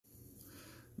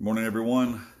Good morning,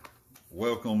 everyone.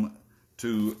 Welcome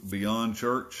to Beyond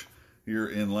Church here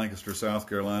in Lancaster, South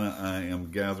Carolina. I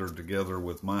am gathered together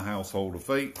with my household of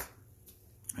faith,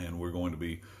 and we're going to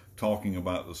be talking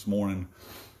about this morning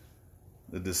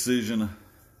the decision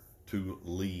to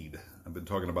lead. I've been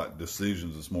talking about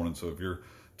decisions this morning, so if you're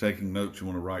taking notes, you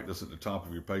want to write this at the top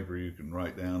of your paper, you can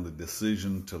write down the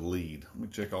decision to lead. Let me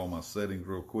check all my settings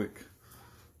real quick,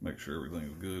 make sure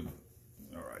everything's good.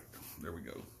 All right, there we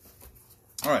go.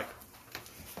 All right,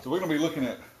 so we're going to be looking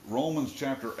at Romans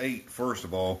chapter 8, first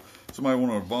of all. Somebody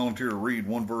want to volunteer to read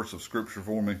one verse of Scripture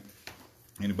for me?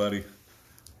 Anybody?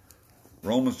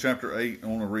 Romans chapter 8, I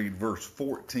want to read verse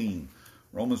 14.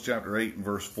 Romans chapter 8 and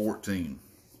verse 14.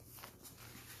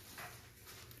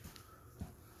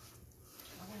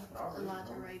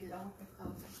 Elijah read it.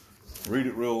 Read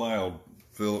it real loud,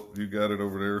 Philip. You got it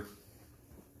over there.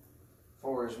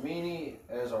 For as many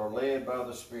as are led by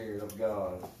the Spirit of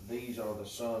God, these are the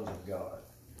sons of God.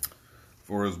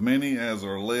 For as many as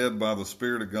are led by the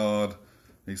Spirit of God,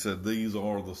 he said, these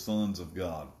are the sons of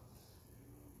God.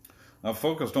 I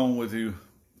focused on with you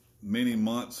many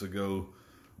months ago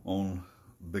on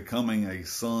becoming a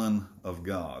son of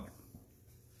God.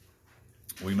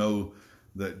 We know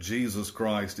that Jesus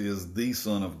Christ is the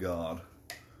Son of God.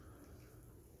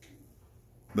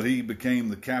 But he became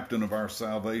the captain of our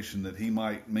salvation that he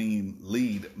might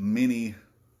lead many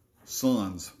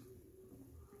sons.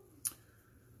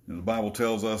 And the Bible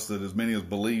tells us that as many as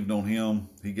believed on him,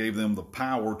 he gave them the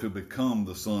power to become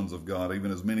the sons of God, even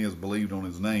as many as believed on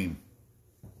his name.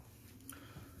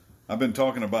 I've been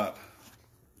talking about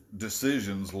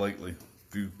decisions lately.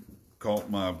 If you caught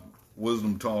my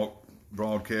Wisdom Talk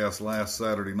broadcast last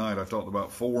Saturday night, I talked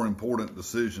about 4 important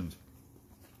decisions.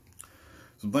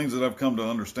 Some things that I've come to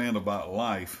understand about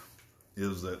life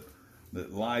is that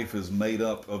life is made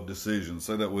up of decisions.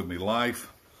 Say that with me.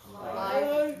 Life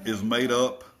is made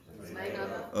up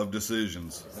of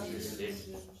decisions.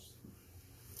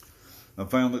 I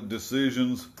found that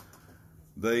decisions,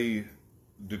 they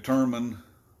determine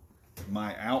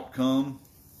my outcome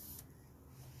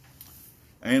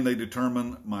and they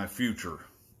determine my future.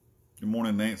 Good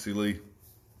morning, Nancy Lee.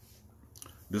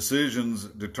 Decisions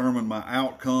determine my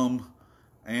outcome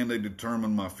and they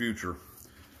determine my future.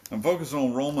 I'm focusing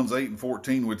on Romans 8 and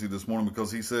 14 with you this morning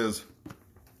because he says,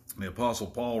 the Apostle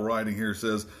Paul writing here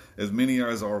says, as many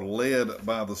as are led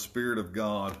by the Spirit of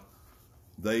God,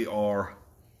 they are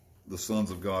the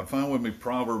sons of God. Find with me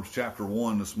Proverbs chapter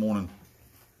 1 this morning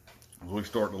as we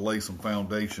start to lay some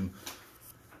foundation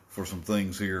for some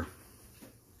things here.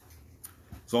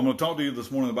 So I'm going to talk to you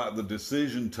this morning about the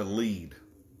decision to lead.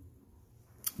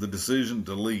 The decision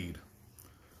to lead.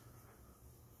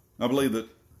 I believe that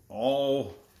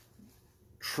all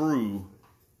true,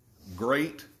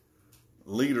 great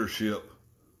leadership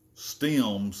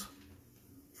stems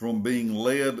from being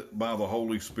led by the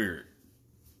Holy Spirit.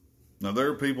 Now, there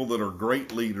are people that are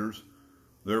great leaders.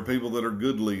 There are people that are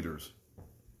good leaders.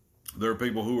 There are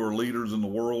people who are leaders in the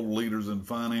world, leaders in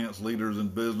finance, leaders in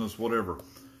business, whatever.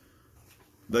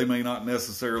 They may not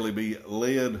necessarily be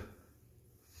led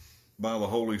by the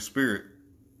Holy Spirit.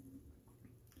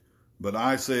 But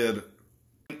I said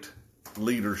great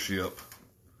leadership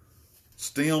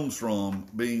stems from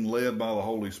being led by the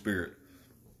Holy Spirit.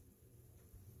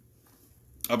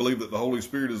 I believe that the Holy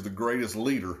Spirit is the greatest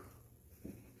leader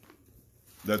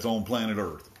that's on planet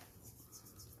Earth.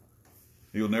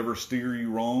 He'll never steer you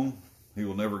wrong. He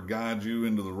will never guide you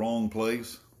into the wrong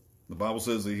place. The Bible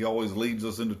says that he always leads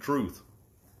us into truth.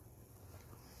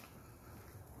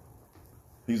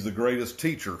 He's the greatest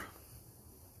teacher.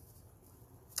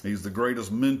 He's the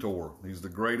greatest mentor. He's the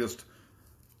greatest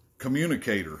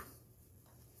communicator.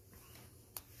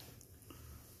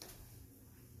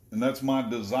 And that's my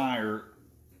desire,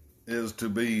 is to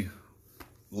be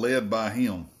led by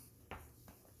him.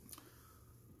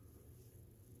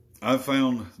 I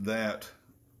found that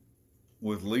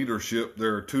with leadership,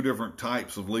 there are 2 different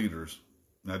types of leaders.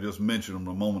 I just mentioned them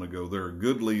a moment ago. There are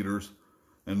good leaders,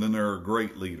 and then there are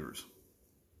great leaders.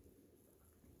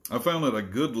 I found that a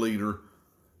good leader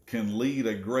can lead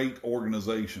a great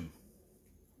organization.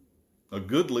 A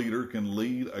good leader can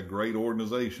lead a great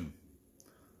organization.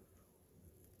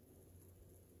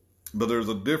 But there's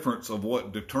a difference of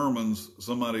what determines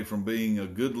somebody from being a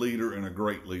good leader and a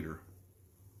great leader.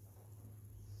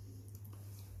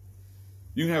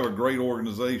 You can have a great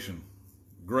organization,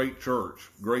 great church,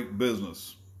 great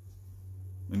business,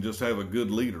 and just have a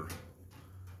good leader.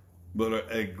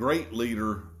 But a great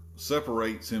leader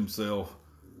separates himself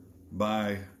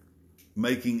by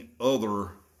making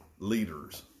other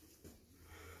leaders.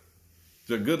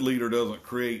 A good leader doesn't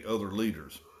create other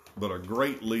leaders. but a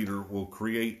great leader will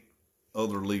create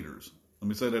other leaders. Let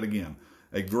me say that again.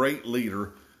 A great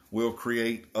leader will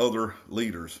create other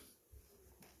leaders.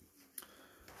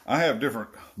 I have different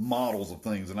models of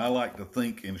things, and I like to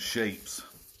think in shapes.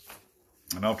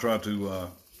 And I'll try to,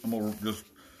 I'm going to just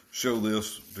show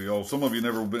this to y'all. Some of you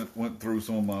never went through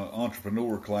some of my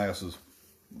entrepreneur classes.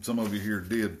 Some of you here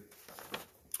did.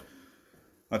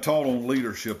 I taught on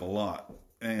leadership a lot.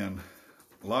 And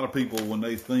a lot of people, when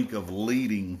they think of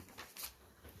leading,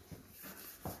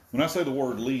 when I say the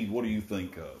word lead, what do you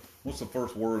think of? What's the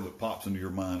first word that pops into your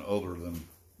mind other than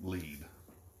lead?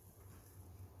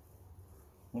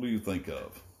 What do you think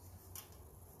of?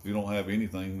 If you don't have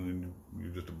anything, then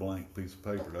you're just a blank piece of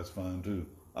paper. That's fine too.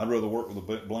 I'd rather work with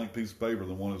a blank piece of paper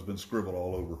than one that's been scribbled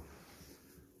all over.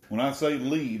 When I say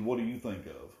lead, what do you think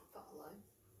of? Follow.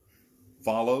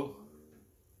 Follow?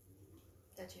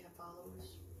 That you have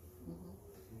followers.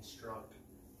 Mm-hmm. Instruct.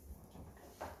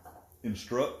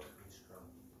 Instruct?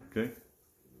 Okay.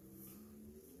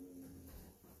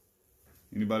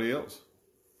 Anybody else?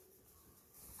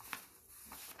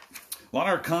 A lot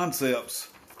of our concepts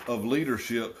of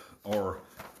leadership are,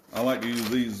 I like to use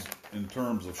these in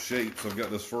terms of shapes. I've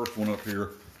got this first one up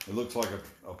here. It looks like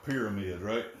a pyramid,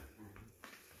 right?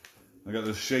 I got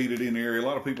this shaded in area. A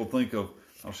lot of people think of,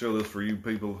 I'll show this for you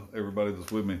people, everybody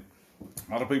that's with me.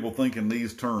 A lot of people think in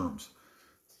these terms.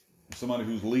 Somebody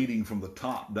who's leading from the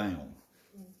top down.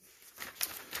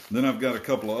 And then I've got a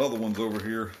couple of other ones over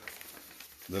here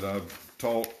that I've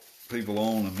taught people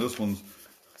on, and this one's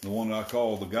the one that I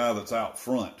call the guy that's out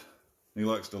front. He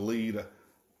likes to lead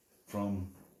from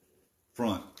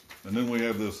front. And then we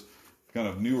have this kind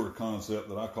of newer concept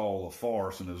that I call a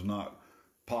farce and is not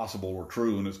possible or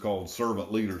true, and it's called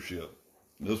servant leadership.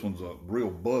 This one's a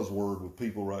real buzzword with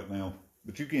people right now,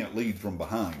 but you can't lead from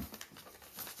behind.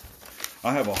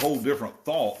 I have a whole different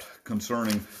thought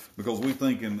concerning, because we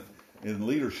think in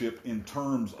leadership in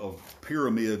terms of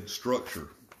pyramid structure.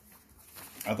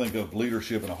 I think of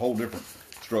leadership in a whole different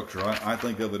structure. I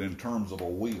think of it in terms of a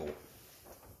wheel,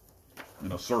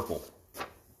 in a circle.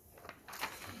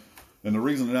 And the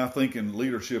reason that I think in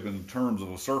leadership in terms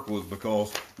of a circle is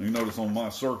because, you notice on my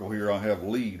circle here, I have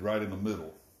lead right in the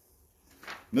middle.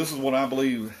 And this is what I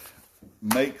believe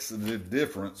makes the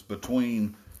difference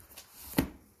between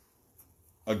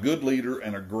a good leader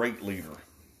and a great leader.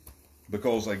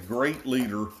 Because a great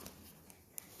leader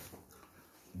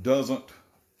doesn't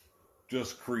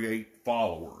just create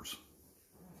followers.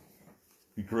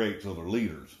 He creates other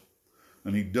leaders.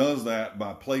 And he does that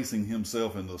by placing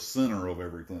himself in the center of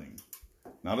everything.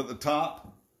 Not at the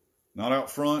top, not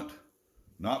out front,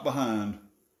 not behind,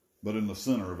 but in the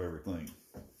center of everything.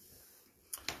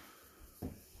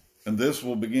 And this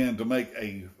will begin to make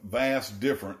a vast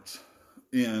difference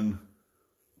in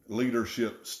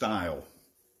leadership style.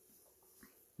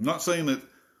 I'm not saying that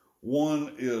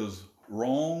one is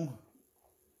wrong,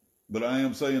 but I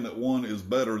am saying that one is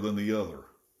better than the other.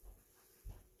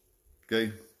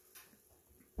 Okay?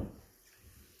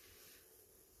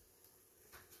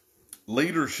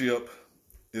 Leadership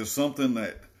is something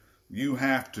that you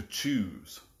have to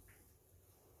choose.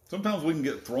 Sometimes we can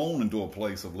get thrown into a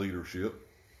place of leadership.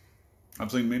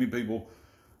 I've seen many people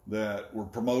that were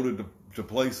promoted to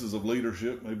places of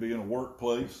leadership, maybe in a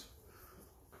workplace,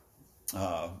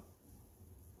 and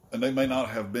they may not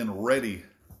have been ready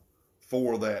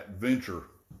for that venture.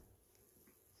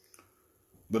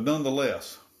 But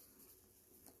nonetheless,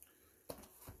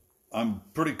 I'm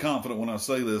pretty confident when I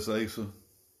say this, Asa.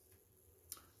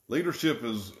 Leaders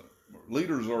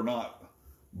are not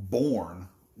born,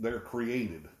 they're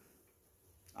created.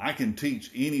 I can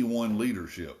teach anyone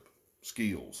leadership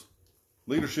skills.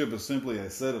 Leadership is simply a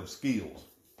set of skills.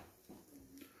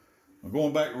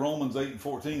 Going back to Romans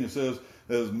 8:14, it says,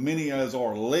 as many as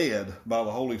are led by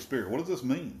the Holy Spirit. What does this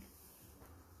mean?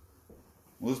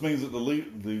 Well, this means that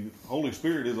the Holy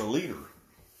Spirit is a leader.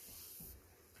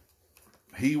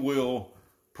 He will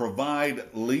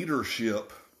provide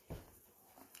leadership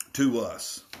to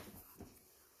us.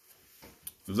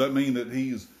 Does that mean that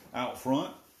he's out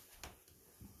front?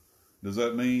 Does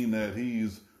that mean that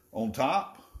he's on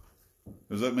top?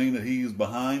 Does that mean that he's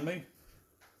behind me?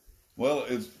 Well,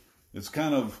 it's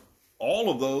kind of all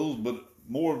of those, but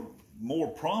more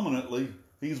prominently,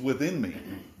 he's within me.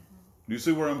 Do you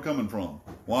see where I'm coming from?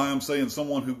 Why I'm saying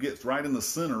someone who gets right in the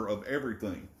center of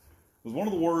everything. It was one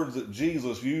of the words that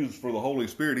Jesus used for the Holy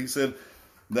Spirit. He said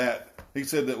that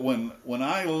when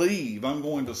I leave, I'm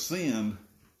going to send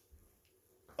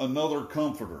another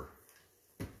comforter.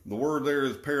 The word there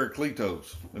is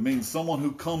parakletos. It means someone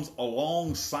who comes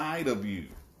alongside of you.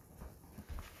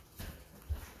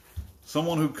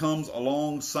 Someone who comes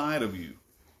alongside of you.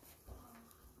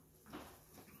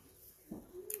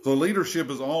 So leadership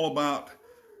is all about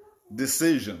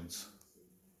decisions.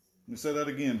 Let me say that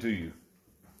again to you.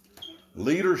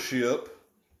 Leadership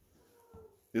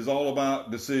is all about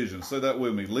decisions. Say that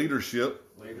with me. Leadership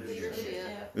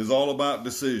is all about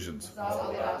decisions.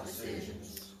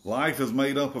 Life is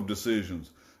made up of decisions,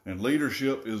 and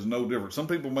leadership is no different. Some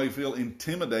people may feel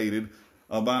intimidated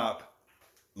about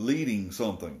leading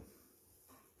something.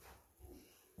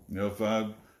 You know, if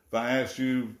I ask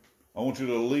you, I want you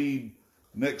to lead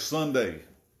next Sunday.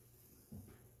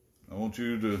 I want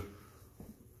you to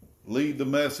lead the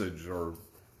message, or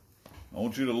I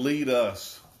want you to lead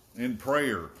us in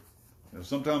prayer. And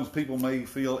sometimes people may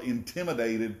feel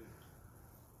intimidated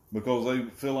because they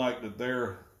feel like that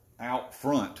they're out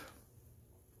front,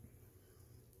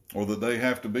 or that they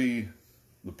have to be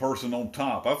the person on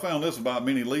top. I found this about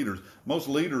many leaders. Most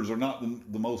leaders are not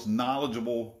the most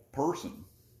knowledgeable person.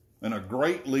 And a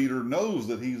great leader knows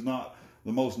that he's not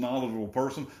the most knowledgeable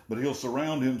person, but he'll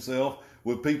surround himself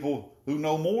with people who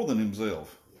know more than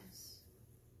himself. Yes.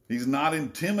 He's not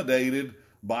intimidated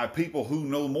by people who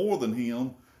know more than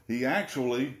him. He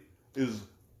actually is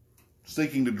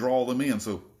seeking to draw them in.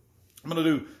 So I'm going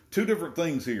to do two different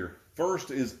things here.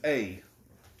 First is A.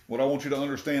 What I want you to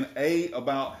understand, A,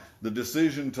 about the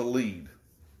decision to lead.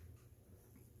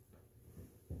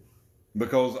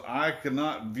 Because I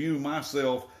cannot view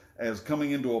myself as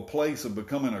coming into a place of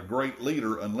becoming a great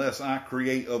leader unless I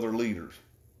create other leaders.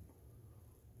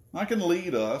 I can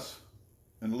lead us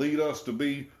and lead us to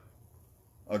be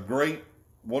a great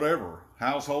whatever,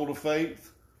 household of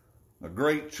faith, a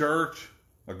great church,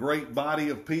 a great body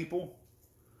of people.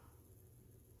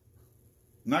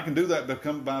 And I can do that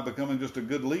by becoming just a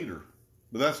good leader.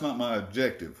 But that's not my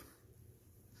objective.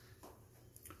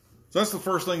 So that's the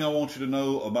first thing I want you to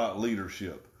know about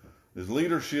leadership.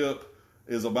 Leadership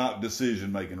is about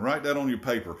decision making. Write that on your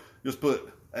paper. Just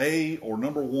put A, or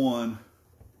number one,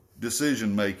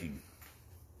 decision making.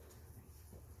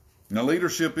 Now,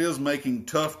 leadership is making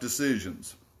tough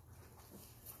decisions.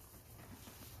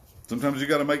 Sometimes you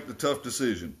got to make the tough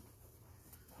decision.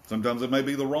 Sometimes it may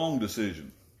be the wrong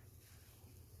decision.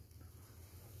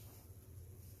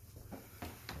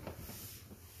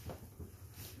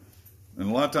 And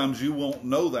a lot of times you won't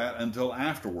know that until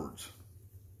afterwards.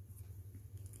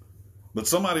 But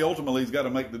somebody ultimately has got to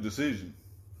make the decision.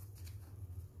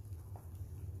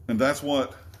 And that's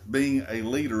what being a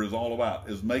leader is all about,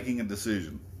 is making a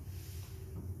decision.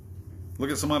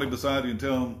 Look at somebody beside you and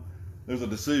tell them there's a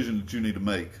decision that you need to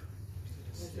make.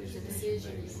 There's a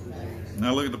decision you make.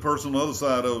 Now look at the person on the other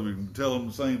side of you and tell them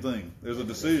the same thing. There's a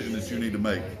decision that you need to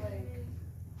make.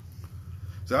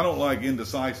 See, I don't like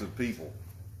indecisive people.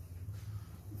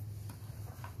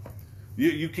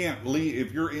 You can't lead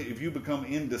if you become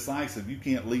indecisive. You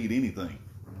can't lead anything.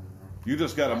 You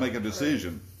just got to make a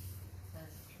decision.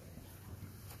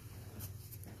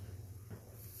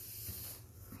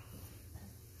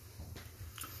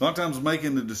 A lot of times,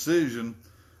 making the decision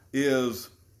is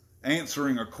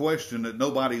answering a question that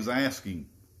nobody's asking,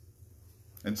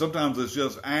 and sometimes it's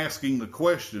just asking the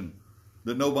question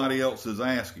that nobody else is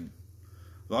asking.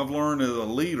 So I've learned as a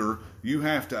leader, you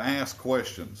have to ask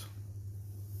questions.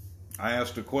 I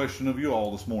asked a question of you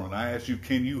all this morning. I asked you,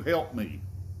 can you help me?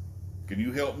 Can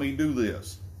you help me do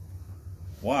this?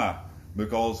 Why?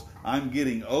 Because I'm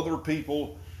getting other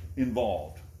people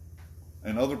involved,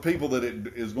 and other people that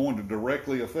it is going to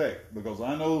directly affect. Because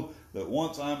I know that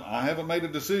once I haven't made a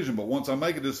decision, but once I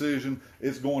make a decision,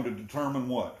 it's going to determine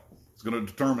what? It's going to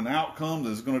determine outcomes.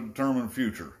 It's going to determine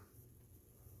future.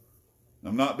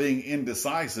 I'm not being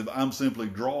indecisive. I'm simply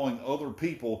drawing other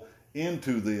people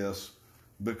into this,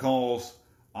 because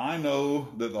I know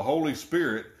that the Holy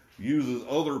Spirit uses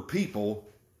other people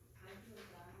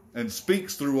and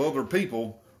speaks through other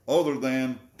people other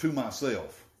than to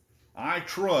myself. I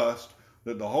trust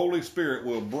that the Holy Spirit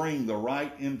will bring the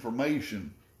right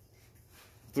information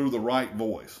through the right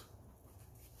voice.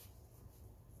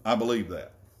 I believe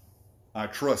that. I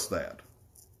trust that.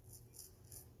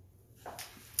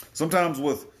 Sometimes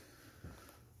with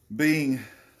being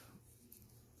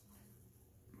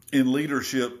in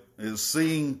leadership is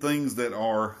seeing things that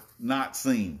are not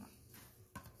seen,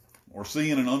 or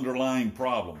seeing an underlying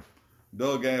problem.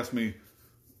 Doug asked me,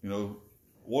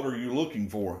 what are you looking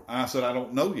for? I said, I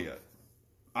don't know yet.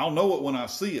 I'll know it when I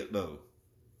see it, though.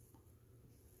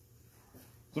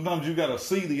 Sometimes you've got to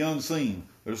see the unseen.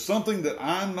 There's something that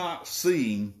I'm not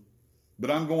seeing,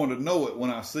 but I'm going to know it when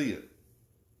I see it.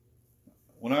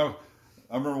 I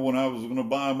remember when I was going to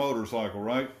buy a motorcycle,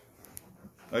 right?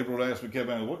 April would ask me, kept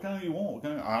asking, what kind do you want?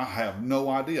 I have no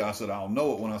idea. I said, I'll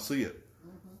know it when I see it.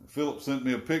 Mm-hmm. Philip sent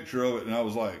me a picture of it, and I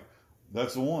was like,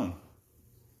 that's the one.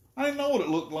 I didn't know what it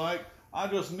looked like. I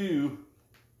just knew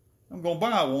I'm going to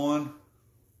buy one,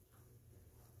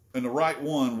 and the right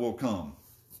one will come.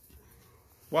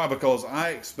 Why? Because I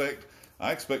expect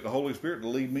the Holy Spirit to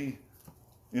lead me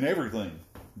in everything.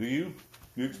 Do you?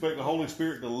 Do you expect the Holy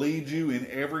Spirit to lead you in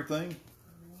everything?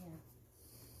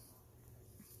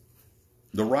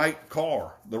 The right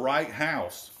car, the right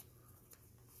house.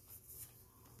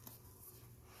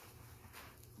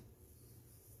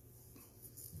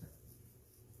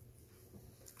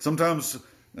 Sometimes,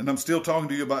 and I'm still talking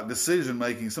to you about decision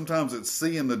making, sometimes it's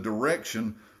seeing the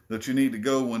direction that you need to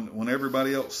go when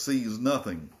everybody else sees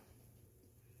nothing.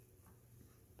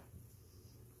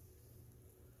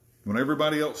 When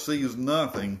everybody else sees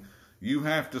nothing, you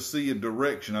have to see a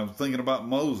direction. I was thinking about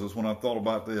Moses when I thought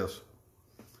about this.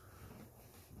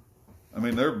 I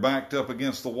mean, they're backed up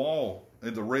against the wall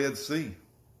at the Red Sea.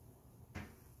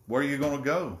 Where are you going to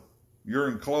go? You're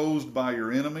enclosed by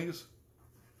your enemies.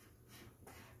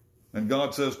 And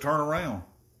God says, turn around.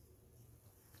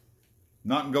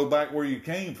 Not go back where you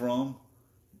came from,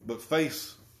 but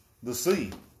face the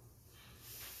sea.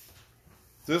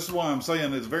 This is why I'm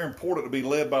saying it's very important to be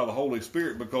led by the Holy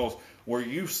Spirit, because where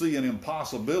you see an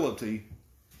impossibility,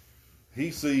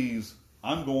 He sees,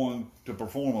 I'm going to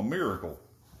perform a miracle.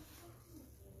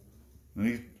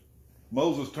 And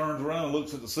Moses turns around and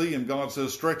looks at the sea, and God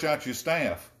says, stretch out your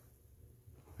staff.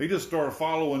 He just started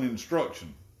following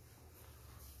instruction.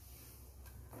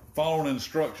 Following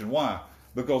instruction. Why?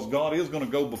 Because God is going to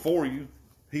go before you.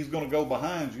 He's going to go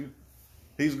behind you.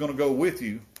 He's going to go with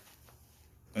you.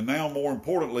 And now, more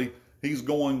importantly, He's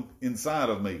going inside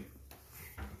of me.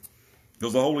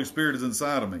 Because the Holy Spirit is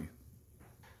inside of me.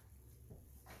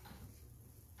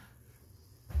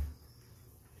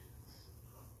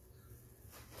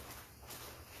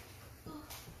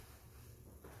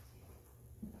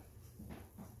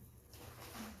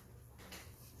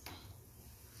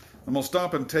 I'm going to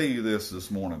stop and tell you this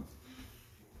morning.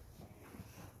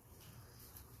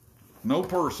 No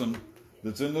person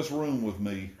that's in this room with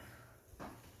me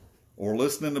or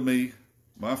listening to me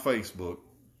by Facebook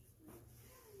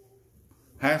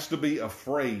has to be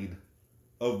afraid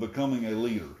of becoming a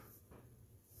leader.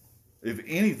 If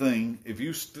anything, if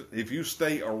you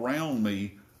stay around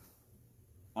me,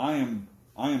 I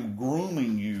am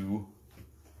grooming you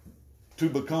to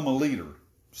become a leader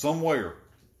somewhere,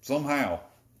 somehow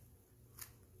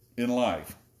in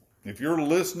life. If you're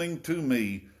listening to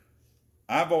me,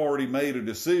 I've already made a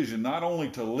decision not only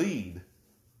to lead,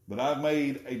 but I've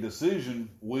made a decision,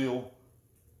 Will,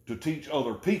 to teach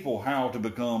other people how to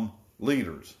become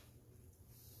leaders.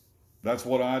 That's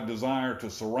what I desire to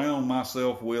surround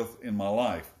myself with in my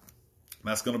life.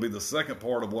 That's going to be the second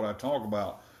part of what I talk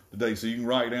about today. So you can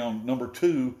write down number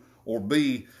 2, or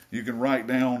B, you can write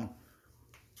down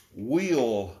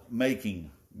will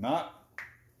making. Not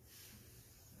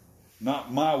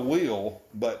my will,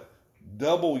 but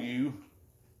WHEEL,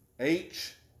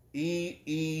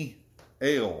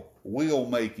 wheel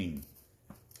making.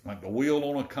 Like the wheel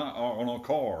on a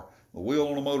car, the wheel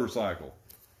on a motorcycle,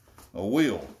 a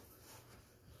wheel.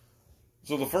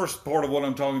 So the first part of what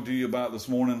I'm talking to you about this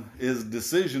morning is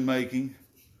decision making,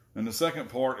 and the second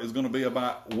part is going to be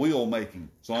about wheel making.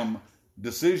 So I'm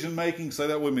decision making, say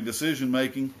that with me, decision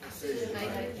making,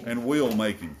 and wheel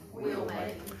making. Will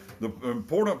making. The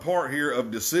important part here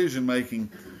of decision making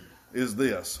is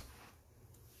this.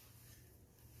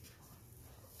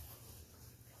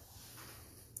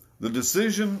 The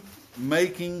decision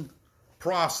making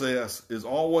process is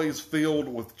always filled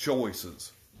with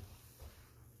choices.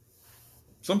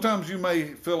 Sometimes you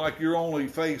may feel like you're only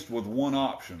faced with one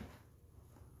option.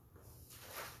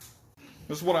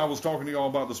 This is what I was talking to y'all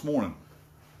about this morning.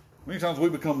 Many times we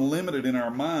become limited in our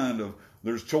mind of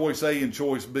there's choice A and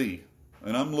choice B.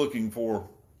 And I'm looking for,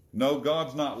 no,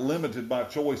 God's not limited by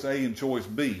choice A and choice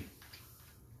B.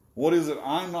 What is it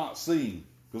I'm not seeing?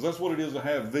 Because that's what it is to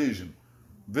have vision.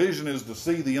 Vision is to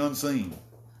see the unseen.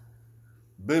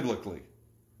 Biblically.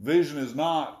 Vision is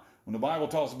not, when the Bible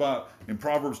talks about in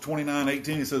Proverbs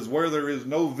 29:18, it says, where there is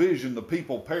no vision, the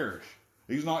people perish.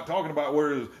 He's not talking about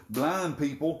where there's blind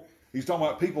people. He's talking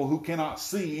about people who cannot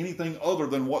see anything other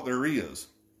than what there is.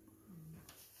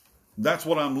 That's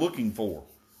what I'm looking for.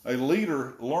 A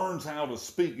leader learns how to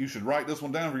speak. You should write this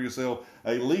one down for yourself.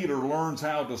 A leader learns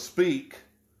how to speak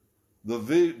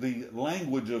the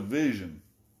language of vision.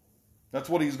 That's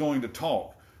what he's going to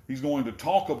talk. He's going to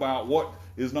talk about what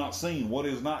is not seen, what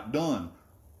is not done.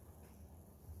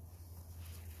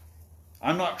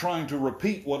 I'm not trying to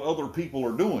repeat what other people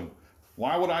are doing.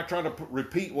 Why would I try to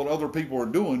repeat what other people are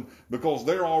doing? Because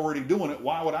they're already doing it.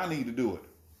 Why would I need to do it?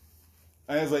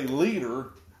 As a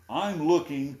leader, I'm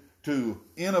looking to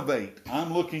innovate.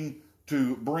 I'm looking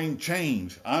to bring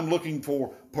change. I'm looking for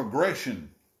progression.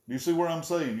 You see what I'm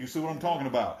saying? You see what I'm talking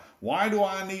about? Why do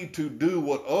I need to do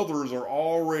what others are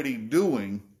already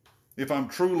doing if I'm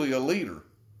truly a leader?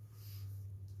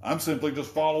 I'm simply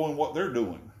just following what they're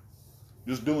doing,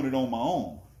 just doing it on my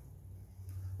own.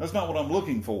 That's not what I'm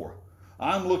looking for.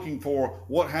 I'm looking for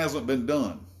what hasn't been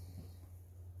done.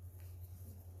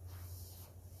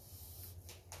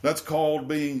 That's called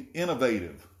being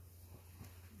innovative.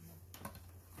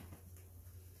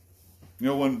 You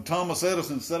know, when Thomas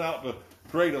Edison set out to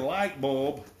create a light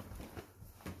bulb,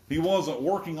 he wasn't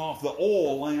working off the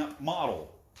oil lamp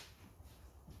model.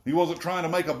 He wasn't trying to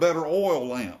make a better oil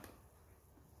lamp.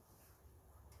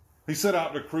 He set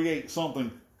out to create something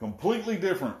completely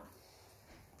different.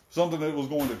 Something that was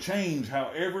going to change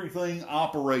how everything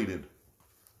operated.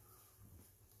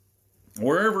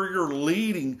 Wherever you're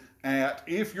leading at,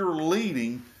 if you're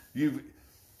leading,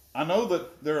 I know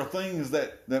that there are things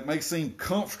that may seem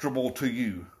comfortable to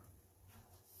you.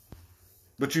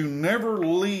 But you never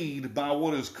lead by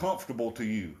what is comfortable to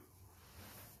you.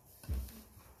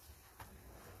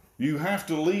 You have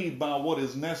to lead by what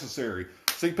is necessary.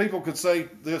 See, people could say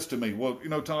this to me, well, you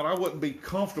know, Todd, I wouldn't be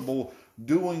comfortable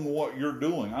doing what you're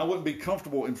doing. I wouldn't be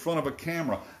comfortable in front of a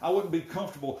camera. I wouldn't be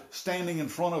comfortable standing in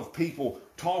front of people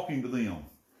talking to them.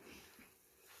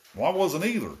 Well, I wasn't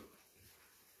either.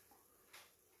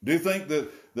 Do you think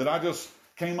that I just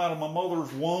came out of my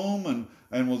mother's womb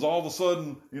and was all of a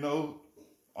sudden, you know,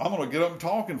 I'm going to get up and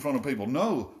talk in front of people?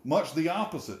 No, much the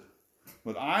opposite.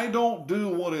 But I don't do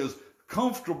what is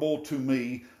comfortable to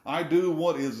me. I do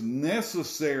what is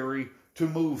necessary to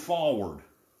move forward.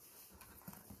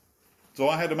 So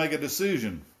I had to make a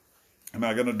decision. Am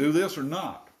I going to do this or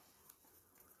not?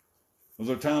 Was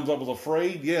there times I was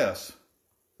afraid? Yes.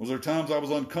 Was there times I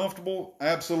was uncomfortable?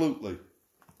 Absolutely.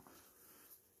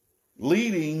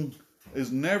 Leading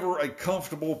is never a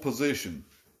comfortable position.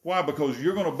 Why? Because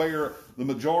you're going to bear the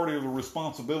majority of the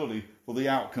responsibility for the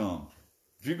outcome.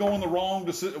 If you go in the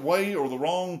wrong way or the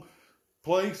wrong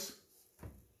place,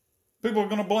 people are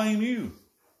going to blame you.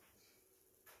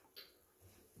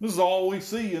 This is all we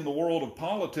see in the world of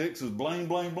politics is blame,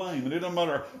 blame, blame. And it doesn't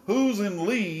matter who's in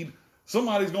lead,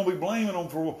 somebody's going to be blaming them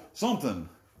for something.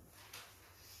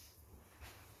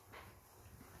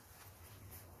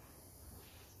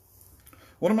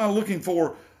 What am I looking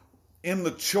for in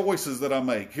the choices that I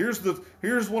make? Here's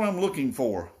what I'm looking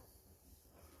for.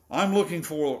 I'm looking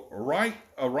for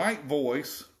a right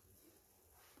voice.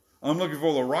 I'm looking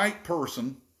for the right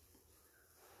person.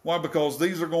 Why? Because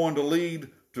these are going to lead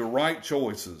to right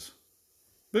choices.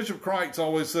 Bishop Crites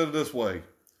always said it this way: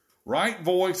 right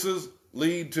voices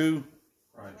lead to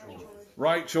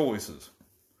right choices.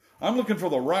 I'm looking for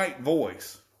the right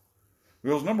voice.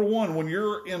 Because number one, when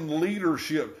you're in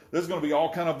leadership, there's going to be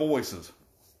all kind of voices.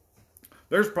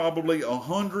 There's probably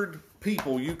 100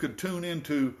 people you could tune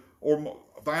into, or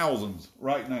thousands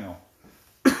right now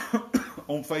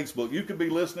on Facebook. You could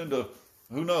be listening to,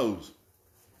 who knows?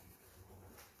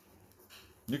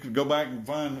 You could go back and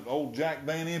find old Jack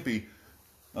Van Impe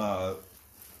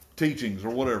teachings or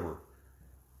whatever.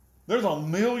 There's a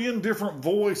million different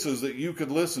voices that you could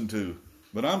listen to,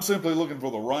 but I'm simply looking for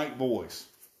the right voice.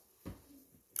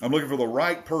 I'm looking for the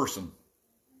right person.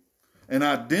 And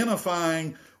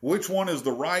identifying which one is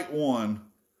the right one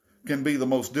can be the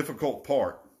most difficult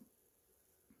part.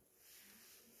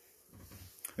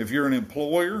 If you're an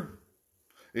employer,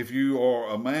 if you are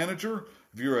a manager,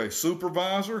 if you're a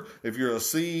supervisor, if you're a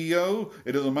CEO,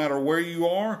 it doesn't matter where you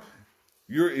are.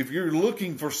 If you're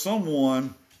looking for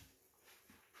someone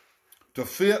to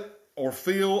fit or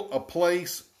fill a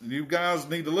place, you guys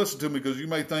need to listen to me, because you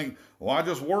may think, well, I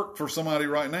just work for somebody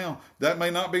right now. That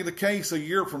may not be the case a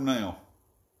year from now.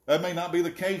 That may not be the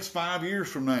case 5 years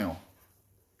from now.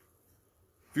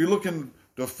 If you're looking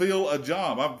to fill a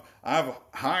job, I've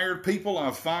hired people,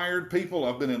 I've fired people,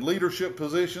 I've been in leadership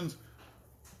positions.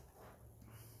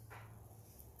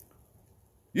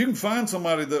 You can find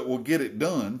somebody that will get it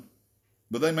done,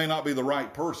 but they may not be the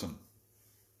right person.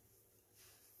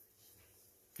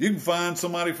 You can find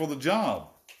somebody for the job.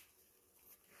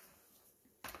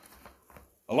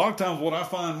 A lot of times what I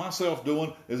find myself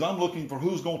doing is I'm looking for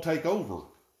who's going to take over.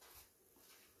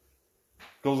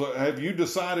 Because have you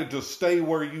decided to stay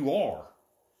where you are?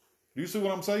 Do you see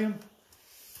what I'm saying?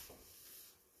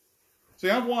 See,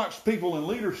 I've watched people in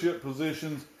leadership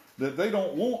positions that they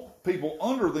don't want people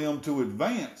under them to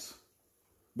advance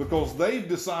because they've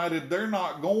decided they're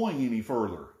not going any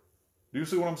further. Do you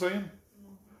see what I'm saying?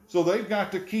 So they've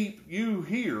got to keep you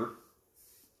here.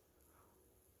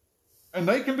 And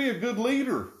they can be a good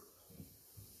leader.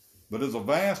 But there's a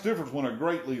vast difference when a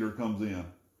great leader comes in.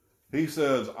 He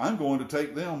says, I'm going to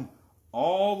take them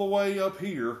all the way up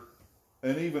here,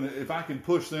 and even if I can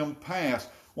push them past.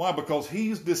 Why? Because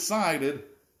he's decided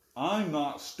I'm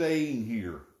not staying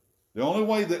here. The only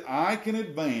way that I can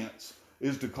advance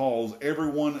is to cause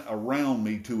everyone around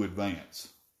me to advance.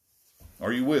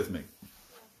 Are you with me?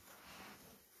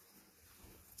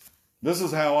 This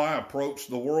is how I approach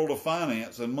the world of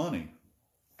finance and money.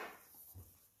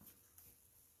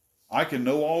 I can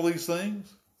know all these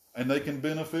things, and they can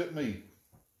benefit me.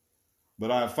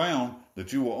 But I've found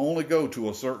that you will only go to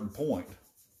a certain point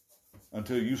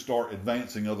until you start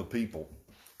advancing other people.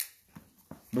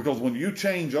 Because when you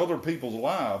change other people's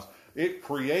lives, it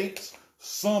creates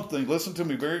something. Listen to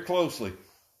me very closely.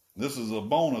 This is a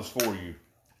bonus for you.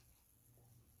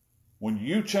 When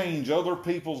you change other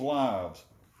people's lives,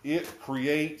 it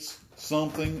creates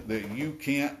something that you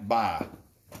can't buy.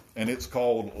 And it's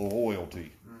called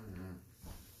loyalty.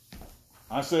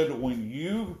 I said that when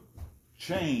you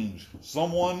change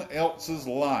someone else's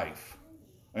life,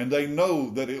 and they know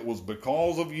that it was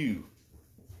because of you,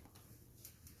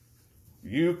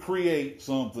 you create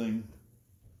something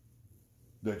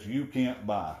that you can't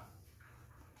buy.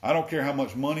 I don't care how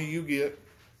much money you get.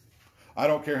 I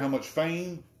don't care how much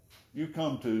fame you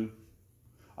come to.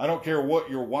 I don't care what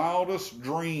your wildest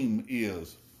dream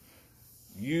is.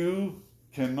 You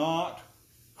cannot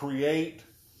create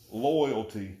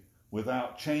loyalty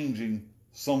without changing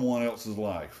someone else's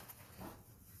life.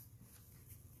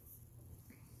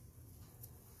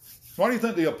 Why do you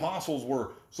think the apostles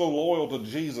were so loyal to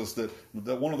Jesus that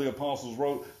one of the apostles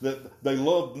wrote that they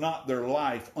loved not their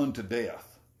life unto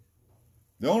death?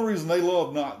 The only reason they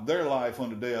loved not their life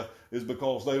unto death is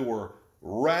because they were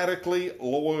radically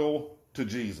loyal to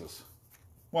Jesus.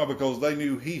 Why? Because they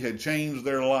knew he had changed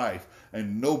their life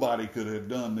and nobody could have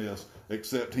done this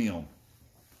except him.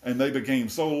 And they became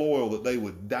so loyal that they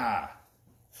would die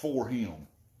for him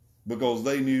because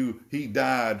they knew he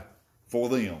died for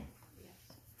them.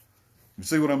 You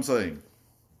see what I'm saying?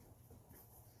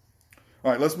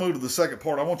 All right, let's move to the second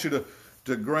part. I want you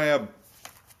to grab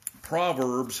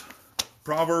Proverbs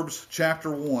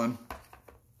chapter 1.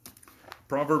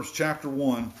 Proverbs chapter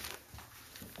 1.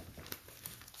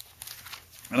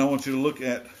 And I want you to look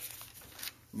at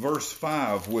verse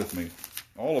 5 with me.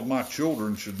 All of my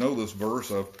children should know this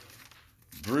verse. I've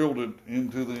drilled it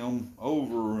into them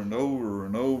over and over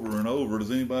and over and over. Does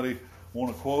anybody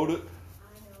want to quote it?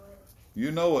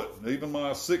 You know it. Even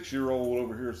my 6-year-old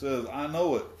over here says, I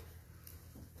know it.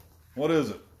 What is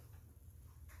it?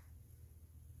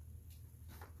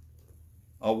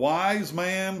 A wise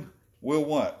man will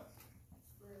what?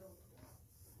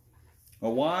 A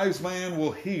wise man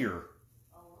will hear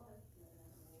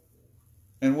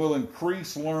and will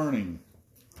increase learning.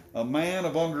 A man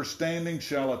of understanding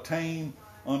shall attain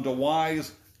unto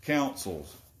wise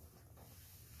counsels.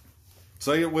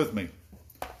 Say it with me.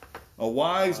 A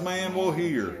wise man will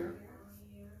hear,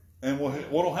 and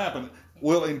what will happen?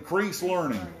 Will increase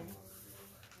learning.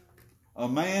 A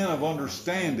man of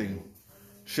understanding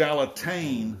shall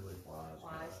attain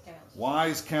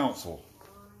wise counsel.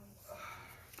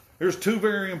 Here's two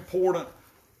very important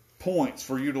points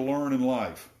for you to learn in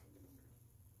life.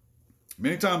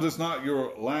 Many times it's not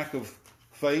your lack of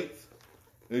faith,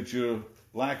 it's your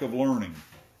lack of learning.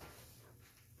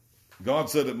 God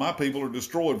said that my people are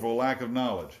destroyed for a lack of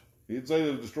knowledge. He didn't say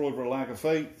they're destroyed for a lack of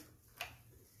faith.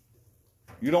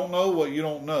 You don't know what you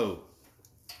don't know.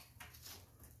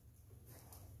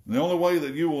 And the only way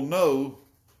that you will know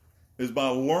is by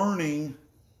learning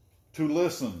to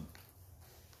listen.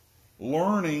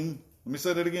 Learning, let me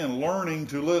say that again, learning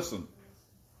to listen.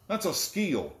 That's a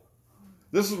skill.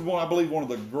 This is what I believe one of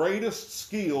the greatest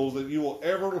skills that you will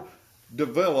ever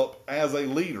develop as a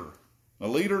leader. A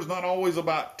leader is not always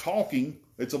about talking,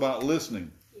 it's about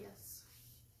listening. Yes.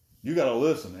 You got to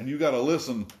listen, and you got to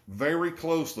listen very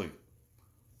closely.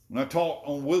 When I taught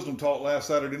on Wisdom Talk last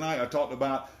Saturday night, I talked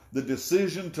about the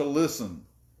decision to listen.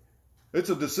 It's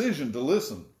a decision to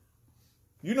listen.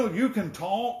 You know, you can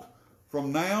talk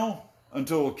from now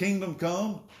until a kingdom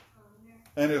come,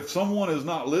 and if someone is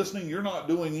not listening, you're not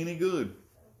doing any good.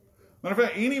 Matter of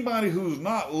fact, anybody who's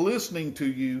not listening to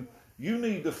you, you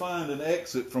need to find an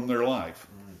exit from their life.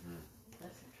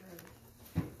 That's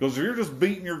true. Because if you're just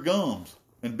beating your gums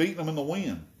and beating them in the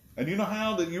wind, and you know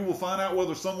how that you will find out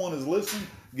whether someone is listening?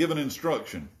 Give an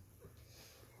instruction.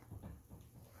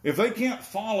 If they can't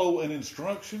follow an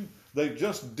instruction, they've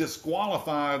just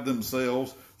disqualified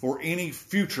themselves for any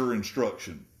future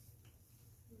instruction.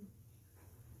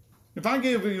 If I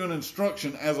give you an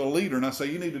instruction as a leader and I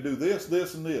say you need to do this,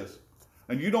 this, and this,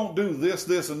 and you don't do this,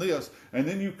 this, and this, and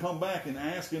then you come back and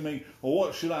asking me, well,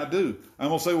 what should I do? I'm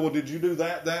going to say, well, did you do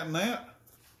that, that, and that?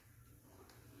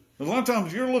 A lot of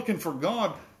times you're looking for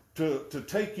God to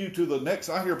take you to the next.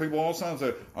 I hear people all the time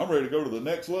say, I'm ready to go to the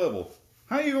next level.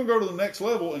 How are you going to go to the next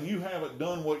level and you haven't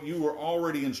done what you were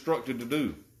already instructed to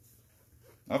do?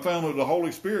 I found that the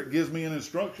Holy Spirit gives me an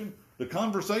instruction. The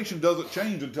conversation doesn't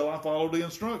change until I follow the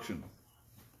instruction.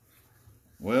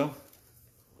 Well,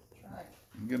 That's right.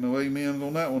 I'm getting no amens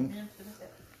on that one. Amen to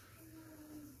that.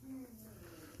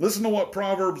 Listen to what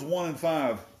Proverbs 1 and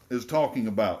 5 is talking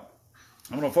about.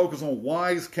 I'm going to focus on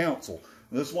wise counsel.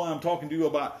 And this is why I'm talking to you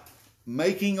about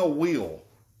making a will.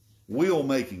 Will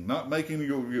making, not making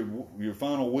your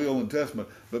final will and testament,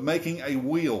 but making a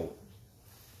will.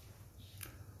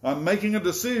 I'm making a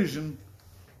decision,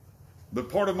 but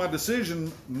part of my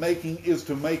decision making is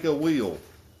to make a will.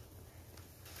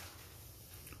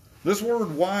 This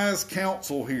word wise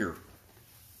counsel here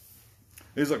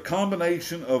is a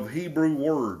combination of Hebrew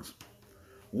words.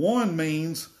 One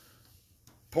means,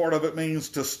 part of it means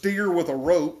to steer with a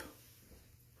rope.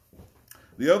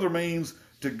 The other means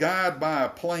to guide by a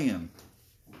plan.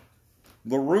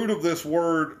 The root of this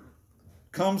word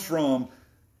comes from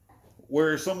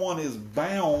where someone is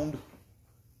bound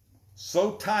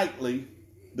so tightly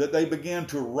that they begin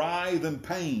to writhe in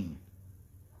pain.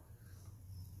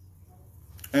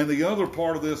 And the other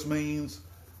part of this means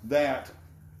that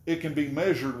it can be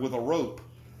measured with a rope.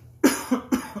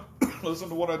 Listen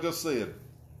to what I just said.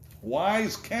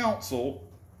 Wise counsel.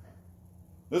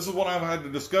 This is what I've had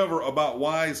to discover about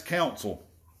wise counsel.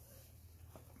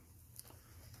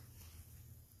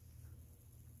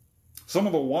 Some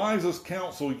of the wisest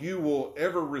counsel you will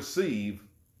ever receive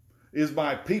is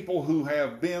by people who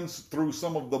have been through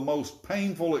some of the most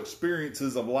painful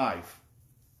experiences of life.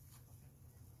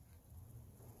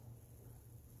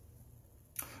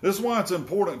 This is why it's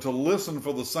important to listen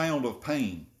for the sound of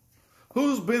pain.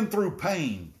 Who's been through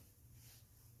pain?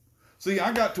 See,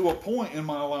 I got to a point in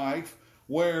my life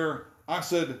where I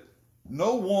said,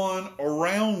 no one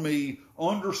around me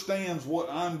understands what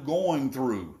I'm going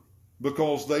through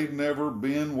because they've never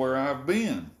been where I've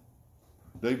been.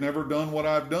 They've never done what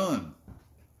I've done.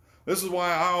 This is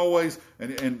why I always,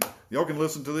 and y'all can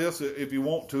listen to this if you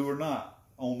want to or not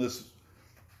on this.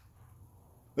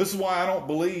 This is why I don't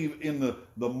believe in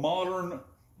the modern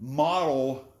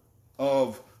model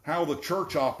of how the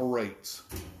church operates.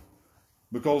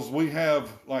 Because we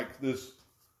have like this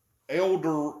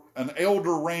an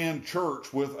elder-ran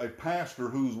church with a pastor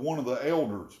who's one of the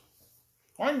elders.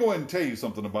 I can go ahead and tell you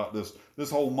something about this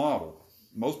whole model.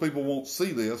 Most people won't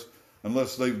see this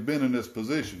unless they've been in this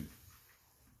position.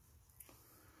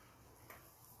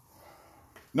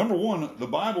 Number one, the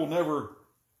Bible never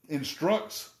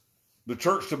instructs the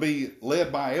church to be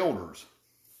led by elders.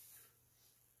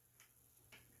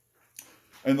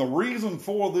 And the reason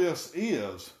for this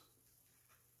is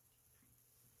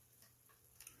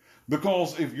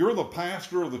because if you're the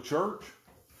pastor of the church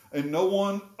and no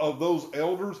one of those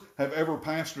elders have ever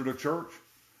pastored a church,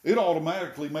 it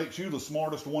automatically makes you the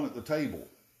smartest one at the table.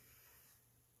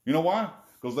 You know why?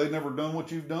 Because they've never done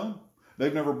what you've done.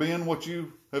 They've never been what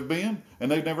you have been, and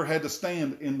they've never had to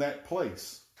stand in that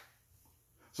place.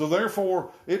 So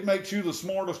therefore, it makes you the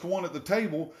smartest one at the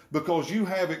table because you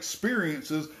have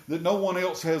experiences that no one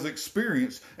else has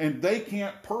experienced, and they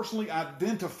can't personally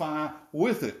identify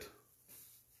with it.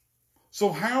 So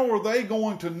how are they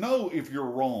going to know if you're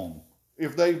wrong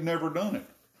if they've never done it?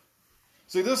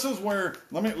 See, this is where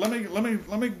let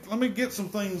me get some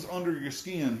things under your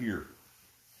skin here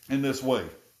in this way.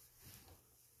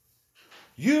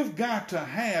 You've got to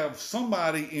have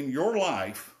somebody in your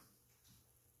life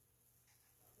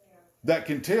that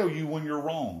can tell you when you're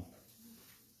wrong.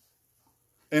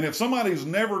 And if somebody's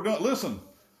never done, listen,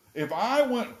 if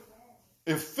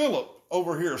Philip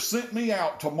over here sent me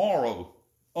out tomorrow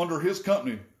under his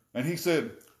company and he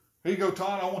said, here you go,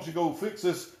 Todd, I want you to go fix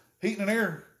this heating and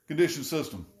air conditioning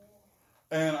system.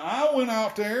 And I went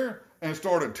out there and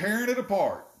started tearing it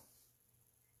apart.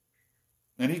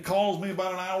 And he calls me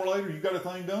about an hour later, you got a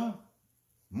thing done?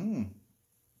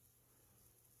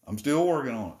 I'm still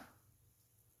working on it.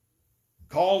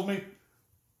 Calls me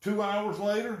 2 hours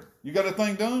later, you got a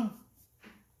thing done?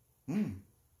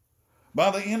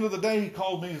 By the end of the day, he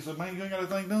called me and said, man, you ain't got a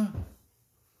thing done?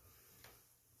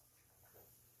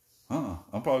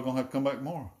 I'm probably going to have to come back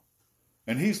tomorrow.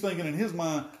 And he's thinking in his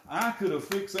mind, I could have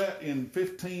fixed that in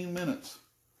 15 minutes.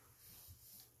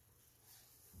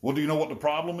 Well, do you know what the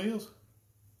problem is?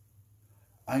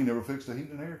 I ain't never fixed a heat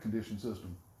and air conditioning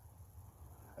system.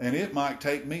 And it might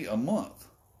take me a month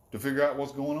to figure out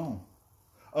what's going on.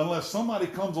 unless somebody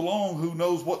comes along who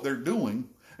knows what they're doing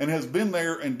and has been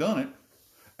there and done it.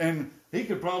 And he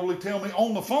could probably tell me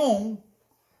on the phone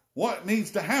what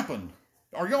needs to happen.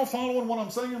 Are y'all following what I'm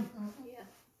saying? Yeah.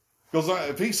 Because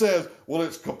if he says, well,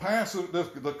 it's capacitor,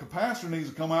 the capacitor needs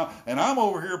to come out, and I'm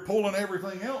over here pulling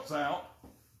everything else out,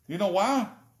 you know why?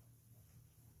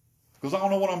 Because I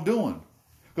don't know what I'm doing.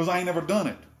 Because I ain't never done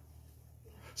it.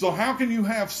 So how can you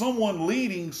have someone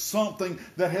leading something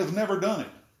that has never done it?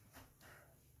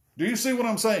 Do you see what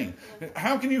I'm saying?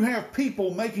 How can you have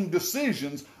people making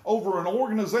decisions over an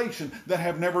organization that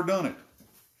have never done it?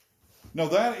 No,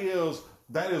 that is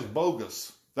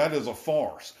bogus. That is a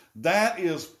farce. That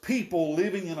is people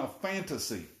living in a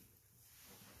fantasy.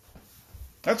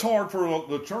 That's hard for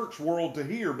the church world to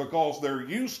hear because they're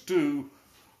used to,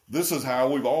 this is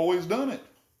how we've always done it.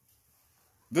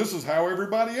 This is how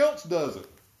everybody else does it.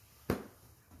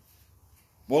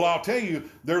 Well, I'll tell you,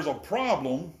 there's a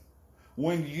problem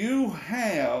when you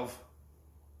have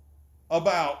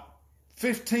about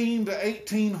 1,500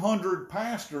 to 1,800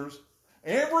 pastors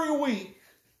every week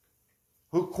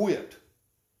who quit.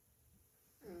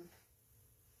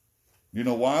 You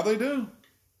know why they do?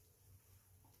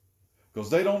 Because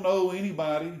they don't know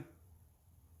anybody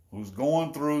who's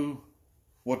going through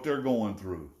what they're going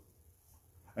through.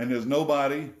 And there's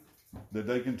nobody that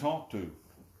they can talk to.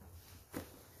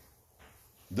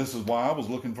 This is why I was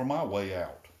looking for my way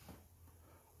out.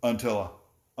 Until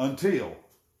I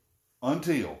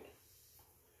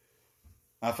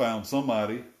found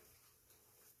somebody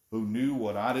who knew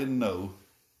what I didn't know,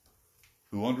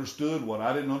 who understood what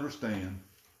I didn't understand,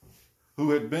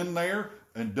 who had been there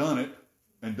and done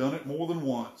it more than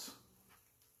once,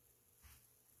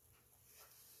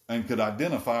 and could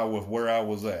identify with where I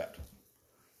was at.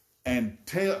 And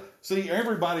see,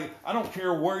 everybody, I don't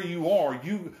care where you are,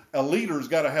 a leader's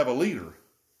got to have a leader.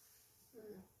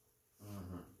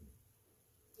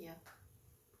 Yeah.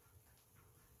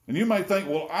 And you may think,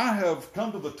 well, I have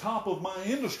come to the top of my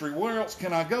industry. Where else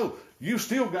can I go? You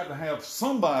still got to have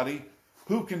somebody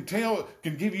who can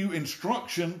give you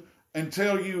instruction and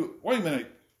tell you, wait a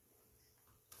minute,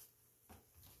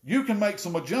 you can make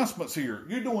some adjustments here.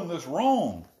 You're doing this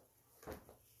wrong.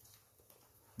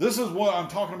 This is what I'm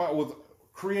talking about with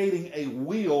creating a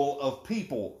wheel of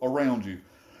people around you.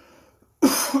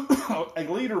 A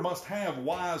leader must have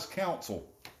wise counsel.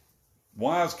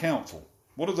 Wise counsel.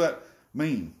 What does that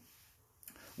mean?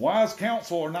 Wise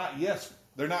counsel are not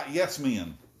they're not yes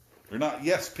men. They're not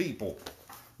yes people.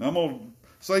 Now I'm going to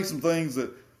say some things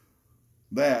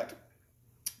that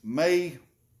may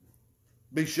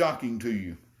be shocking to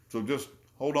you. So just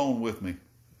hold on with me.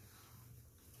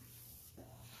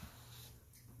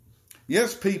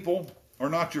 Yes, people are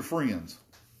not your friends.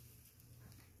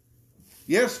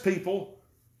 Yes, people,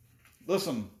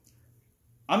 listen,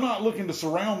 I'm not looking to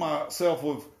surround myself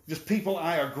with just people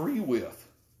I agree with.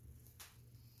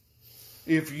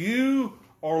 If you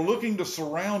are looking to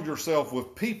surround yourself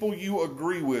with people you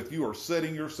agree with, you are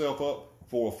setting yourself up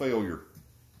for a failure.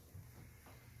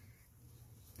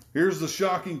 Here's the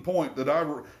shocking point that I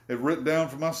have written down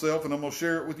for myself, and I'm going to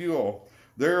share it with you all.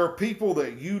 There are people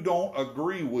that you don't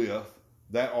agree with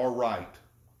that are right.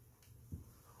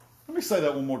 Let me say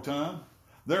that one more time.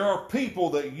 There are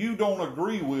people that you don't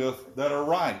agree with that are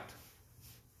right.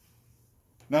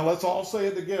 Now let's all say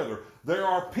it together. There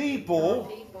are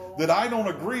people that I don't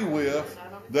agree with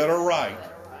that are right.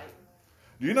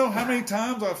 Do you know how many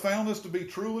times I've found this to be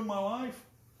true in my life?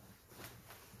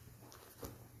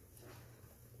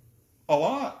 A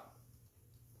lot.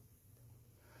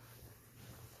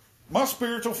 My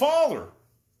spiritual father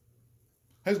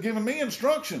has given me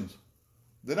instructions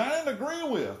that I didn't agree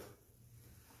with.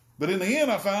 But in the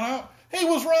end, I found out he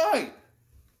was right.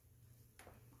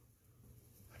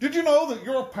 Did you know that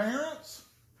your parents,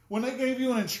 when they gave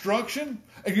you an instruction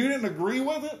and you didn't agree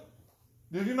with it,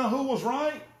 did you know who was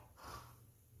right?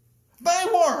 They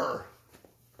were.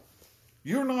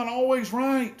 You're not always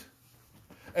right.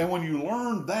 And when you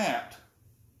learn that,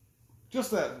 just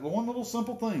that one little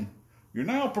simple thing, you're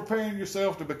now preparing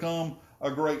yourself to become a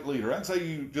great leader. I'd say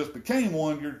you just became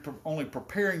one. You're only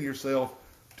preparing yourself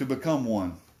to become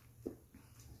one.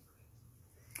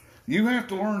 You have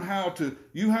to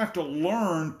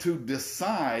learn to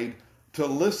decide to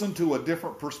listen to a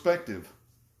different perspective.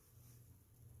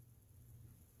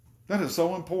 That is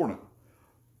so important.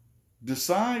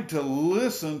 Decide to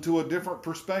listen to a different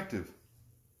perspective.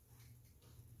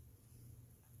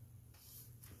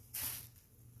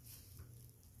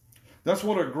 That's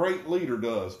what a great leader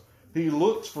does. He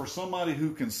looks for somebody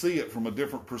who can see it from a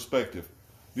different perspective.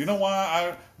 You know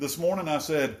why this morning I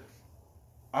said,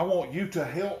 I want you to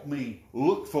help me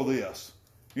look for this.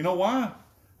 You know why?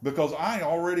 because I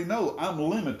already know I'm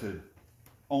limited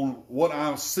on what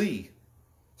I see.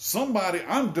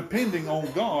 I'm depending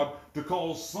on God to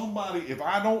cause somebody, if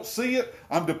I don't see it,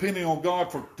 I'm depending on God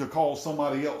to cause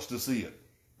somebody else to see it.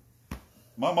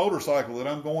 My motorcycle that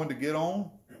I'm going to get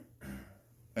on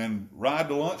and ride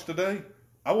to lunch today,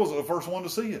 I wasn't the first one to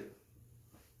see it.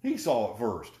 He saw it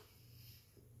first.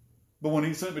 But when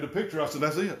he sent me the picture, I said,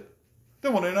 that's it.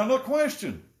 There wasn't another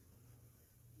question.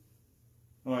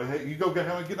 I'm like, hey, you go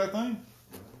help me get that thing?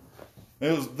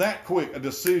 It was that quick. A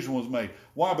decision was made.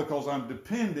 Why? Because I'm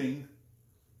depending.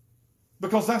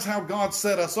 Because that's how God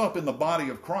set us up in the body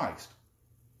of Christ.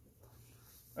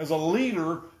 As a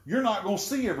leader, you're not going to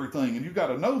see everything, and you've got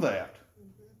to know that.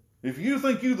 If you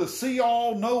think you the see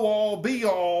all, know all, be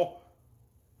all,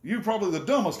 you're probably the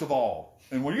dumbest of all.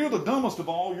 And when you're the dumbest of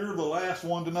all, you're the last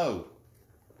one to know.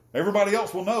 Everybody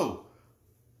else will know.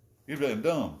 You've been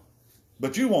dumb.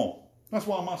 But you won't. That's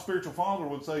why my spiritual father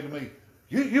would say to me,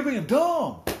 you're being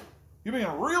dumb. You're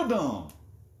being real dumb.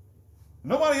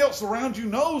 Nobody else around you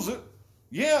knows it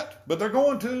yet, but they're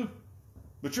going to.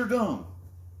 But you're dumb.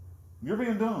 You're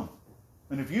being dumb.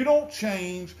 And if you don't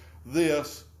change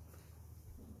this,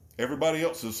 everybody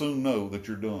else will soon know that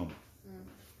you're dumb.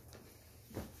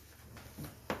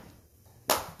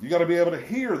 You got to be able to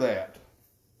hear that.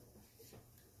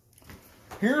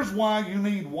 Here's why you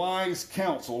need wise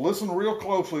counsel. Listen real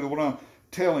closely to what I'm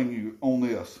telling you on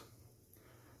this.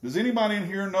 Does anybody in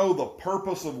here know the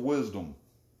purpose of wisdom?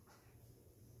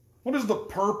 What is the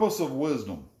purpose of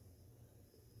wisdom?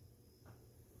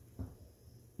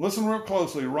 Listen real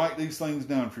closely. Write these things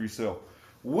down for yourself.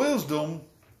 Wisdom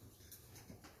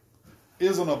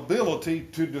is an ability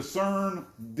to discern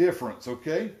difference,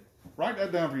 okay? Write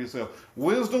that down for yourself.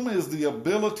 Wisdom is the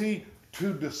ability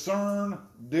to discern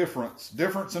difference.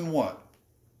 Difference in what?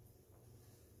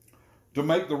 To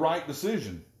make the right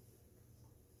decision.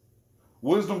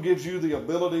 Wisdom gives you the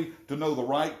ability to know the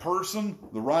right person,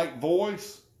 the right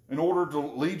voice, in order to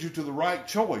lead you to the right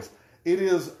choice. It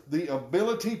is the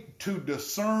ability to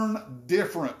discern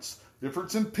difference.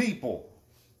 Difference in people.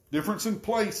 Difference in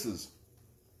places.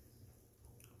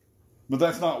 But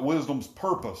that's not wisdom's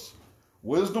purpose.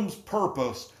 Wisdom's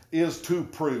purpose is to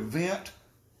prevent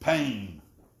pain.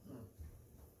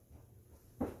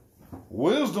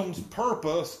 Wisdom's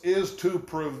purpose is to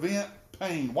prevent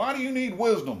pain. Why do you need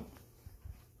wisdom?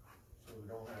 So we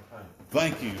don't have pain.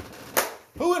 Thank you.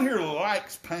 Who in here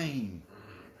likes pain?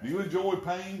 Do you enjoy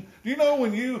pain? Do you know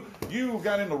when you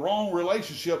got in the wrong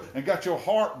relationship and got your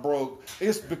heart broke,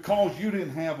 it's because you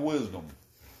didn't have wisdom.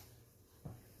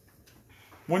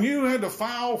 When you had to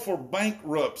file for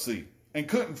bankruptcy and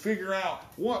couldn't figure out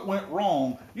what went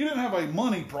wrong, you didn't have a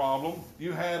money problem,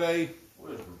 you had a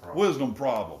wisdom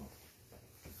problem.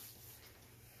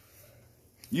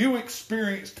 You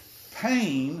experienced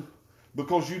pain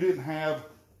because you didn't have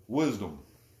wisdom.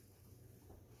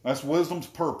 That's wisdom's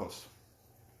purpose.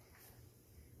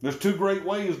 There's two great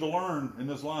ways to learn in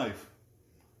this life.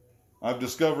 I've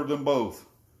discovered them both.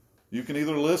 You can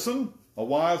either listen, a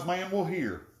wise man will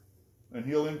hear, and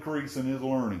he'll increase in his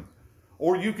learning.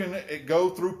 Or you can go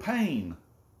through pain.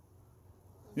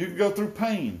 You can go through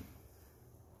pain.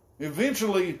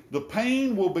 Eventually, the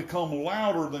pain will become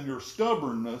louder than your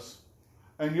stubbornness,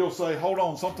 and you'll say, hold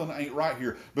on, something ain't right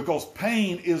here. Because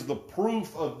pain is the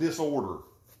proof of disorder.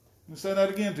 Let me say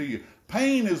that again to you.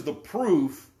 Pain is the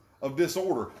proof of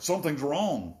disorder. Something's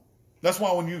wrong. That's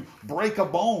why when you break a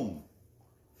bone,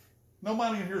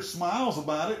 nobody in here smiles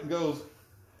about it and goes,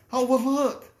 oh, well,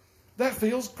 look, that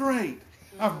feels great.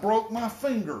 I've broke my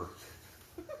finger.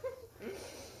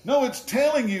 No, it's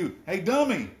telling you, hey,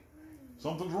 dummy,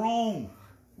 something's wrong.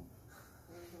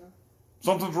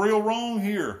 Something's real wrong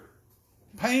here.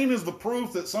 Pain is the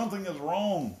proof that something is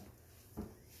wrong.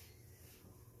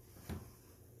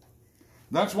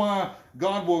 That's why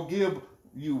God will give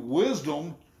you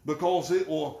wisdom, because it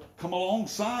will come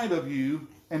alongside of you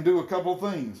and do a couple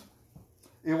of things.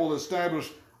 It will establish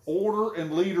order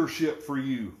and leadership for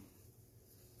you.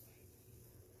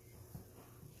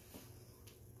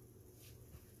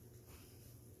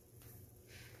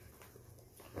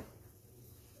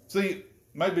 See,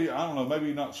 maybe, I don't know, maybe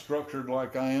you're not structured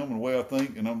like I am and the way I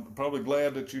think, and I'm probably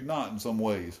glad that you're not in some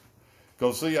ways.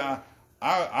 Because, see,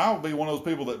 I'll be one of those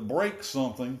people that breaks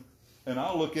something, and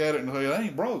I'll look at it and say, it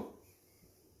ain't broke.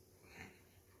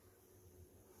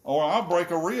 Or I'll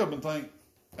break a rib and think,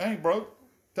 it ain't broke.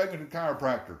 Take me to the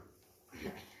chiropractor.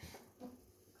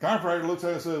 Chiropractor looks at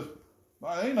it and says,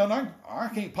 ain't nothing, I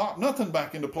can't pop nothing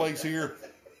back into place here.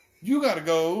 You got to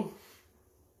go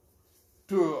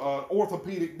to an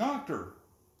orthopedic doctor.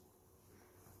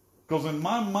 Because in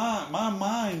my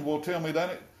mind will tell me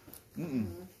that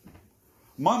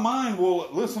My mind will,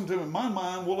 listen to me, my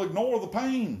mind will ignore the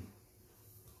pain.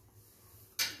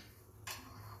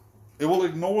 It will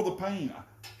ignore the pain.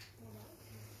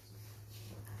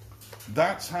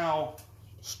 That's how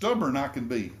stubborn I can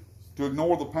be, to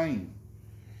ignore the pain.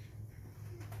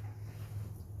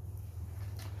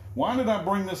 Why did I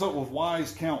bring this up with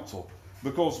wise counsel?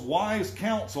 Because wise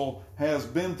counsel has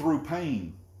been through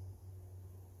pain.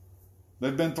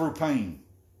 They've been through pain.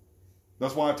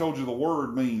 That's why I told you the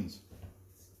word means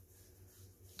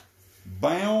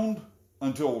bound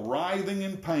until writhing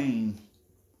in pain,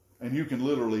 and you can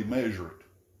literally measure it.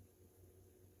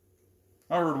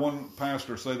 I heard one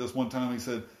pastor say this one time. He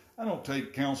said, I don't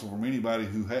take counsel from anybody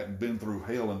who hadn't been through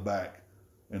hell and back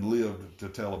and lived to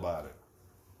tell about it.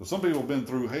 But some people have been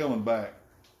through hell and back,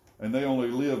 and they only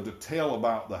live to tell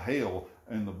about the hell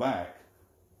and the back,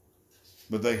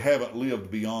 but they haven't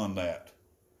lived beyond that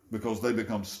because they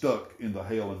become stuck in the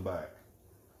hell and back.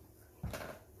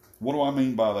 What do I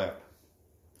mean by that?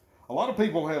 A lot of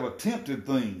people have attempted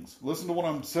things. Listen to what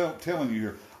I'm telling you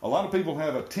here. A lot of people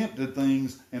have attempted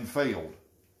things and failed.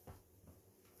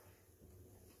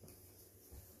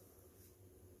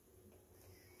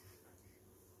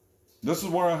 This is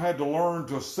where I had to learn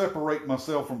to separate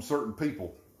myself from certain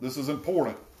people. This is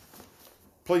important.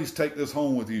 Please take this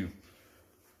home with you.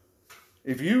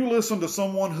 If you listen to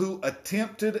someone who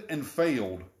attempted and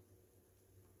failed,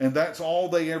 and that's all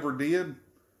they ever did,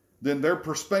 then their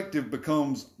perspective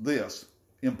becomes this: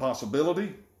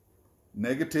 impossibility,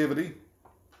 negativity,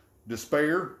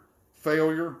 despair,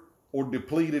 failure, or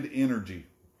depleted energy.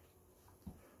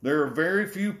 There are very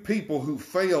few people who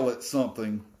fail at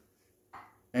something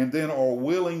and then are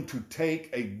willing to take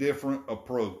a different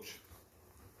approach.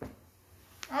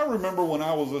 I remember when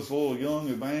I was this little young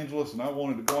evangelist and I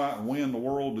wanted to go out and win the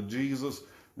world to Jesus,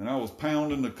 and I was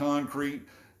pounding the concrete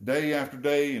day after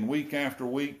day and week after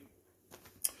week.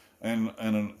 And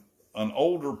an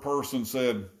older person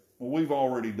said, well, we've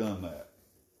already done that.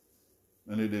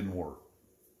 And it didn't work.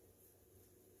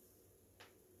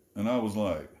 And I was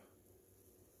like,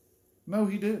 no,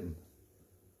 he didn't.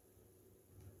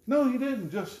 No, he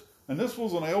didn't. And this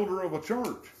was an elder of a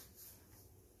church.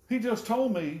 He just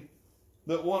told me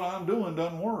that what I'm doing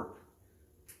doesn't work.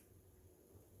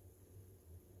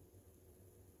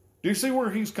 Do you see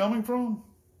where he's coming from?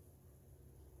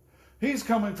 He's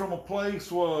coming from a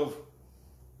place of,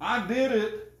 I did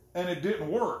it and it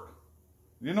didn't work.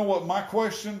 You know what my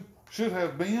question should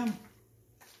have been?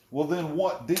 Well, then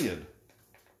what did?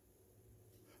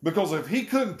 Because if he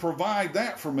couldn't provide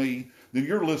that for me, then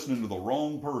you're listening to the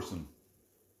wrong person.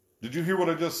 Did you hear what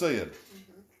I just said?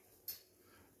 Mm-hmm.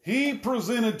 He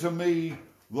presented to me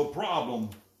the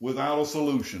problem without a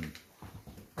solution.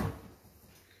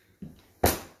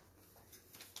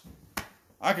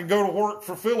 I could go to work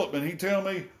for Philip and he'd tell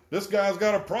me, this guy's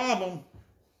got a problem.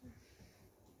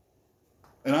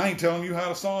 And I ain't telling you how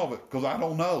to solve it because I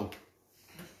don't know.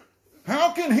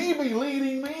 How can he be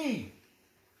leading me?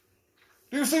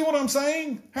 Do you see what I'm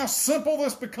saying? How simple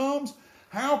this becomes?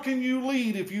 How can you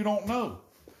lead if you don't know?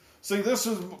 See, this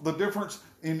is the difference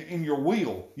in your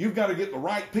wheel. You've got to get the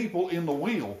right people in the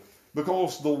wheel,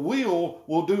 because the wheel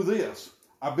will do this.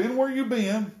 I've been where you've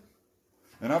been,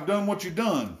 and I've done what you've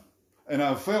done, and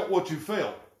I've felt what you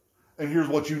felt, and here's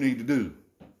what you need to do.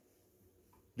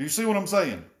 Do you see what I'm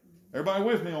saying? Everybody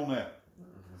with me on that?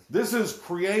 This is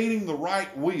creating the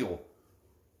right wheel.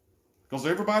 Because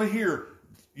everybody here,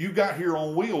 you got here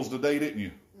on wheels today, didn't you?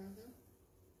 Mm-hmm.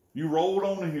 You rolled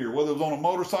on here, whether it was on a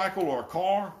motorcycle or a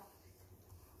car.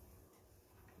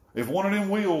 If one of them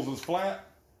wheels is flat,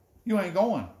 you ain't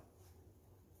going.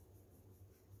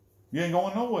 You ain't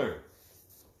going nowhere.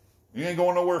 You ain't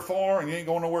going nowhere far and you ain't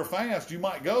going nowhere fast. You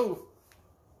might go.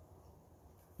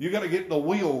 You got to get the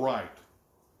wheel right.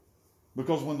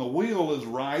 Because when the wheel is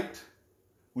right,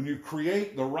 when you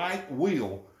create the right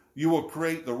wheel, you will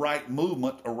create the right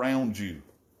movement around you.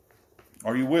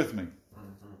 Are you with me?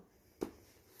 Mm-hmm.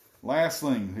 Last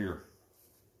thing here.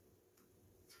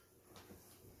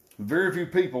 Very few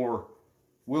people are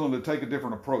willing to take a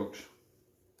different approach.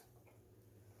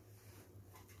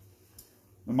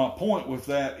 And my point with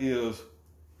that is,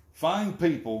 find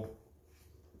people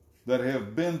that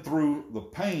have been through the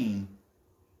pain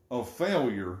of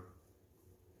failure,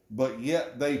 but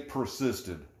yet they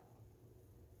persisted.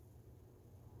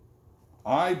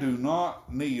 I do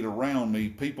not need around me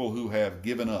people who have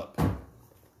given up,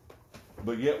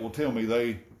 but yet will tell me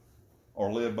they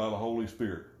are led by the Holy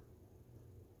Spirit.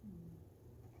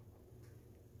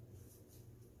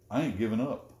 I ain't giving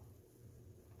up.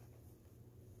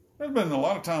 There's been a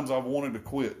lot of times I've wanted to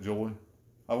quit, Joy.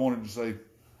 I wanted to say,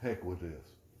 heck with this.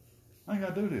 I ain't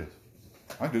got to do this.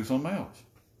 I can do something else.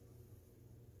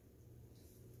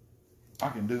 I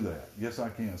can do that. Yes, I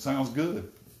can. Sounds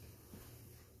good.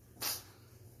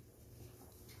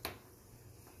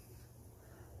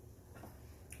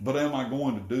 But am I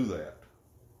going to do that?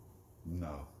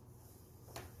 No.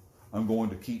 I'm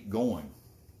going to keep going.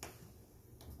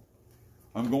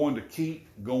 I'm going to keep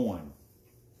going.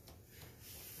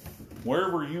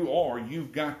 Wherever you are,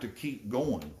 you've got to keep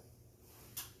going.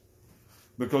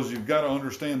 Because you've got to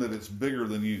understand that it's bigger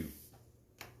than you.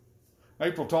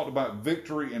 April talked about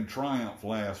victory and triumph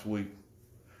last week.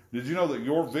 Did you know that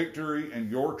your victory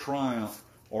and your triumph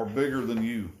are bigger than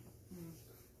you?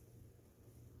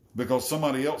 Because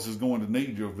somebody else is going to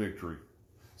need your victory.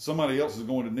 Somebody else is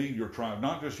going to need your triumph,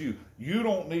 not just you. You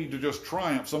don't need to just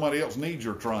triumph. Somebody else needs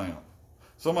your triumph.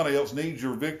 Somebody else needs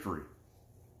your victory.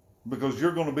 Because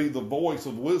you're going to be the voice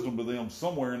of wisdom to them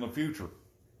somewhere in the future.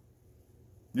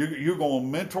 You're going to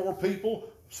mentor people,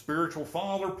 spiritual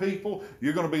father people.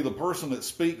 You're going to be the person that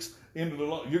speaks into the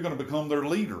light. You're going to become their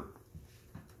leader.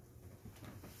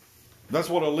 That's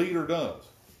what a leader does.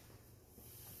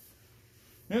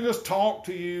 He doesn't just talk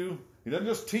to you. He doesn't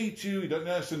just teach you. He doesn't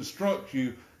just instruct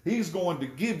you. He's going to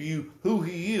give you who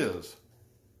he is.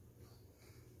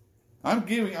 I'm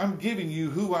giving you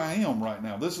who I am right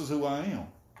now. This is who I am.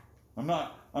 I'm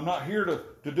not here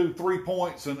to do 3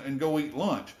 points and go eat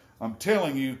lunch. I'm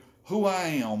telling you who I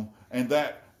am, and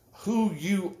that who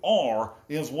you are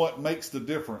is what makes the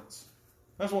difference.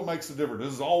 That's what makes the difference.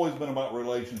 This has always been about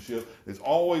relationship. It's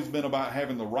always been about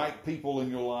having the right people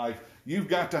in your life. You've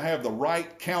got to have the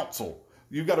right counsel.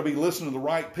 You've got to be listening to the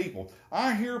right people.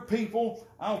 I hear people,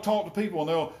 I'll talk to people,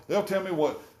 and they'll tell me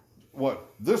what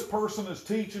this person is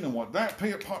teaching and what that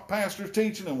pastor is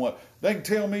teaching, and what they can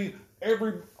tell me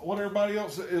what everybody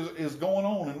else is going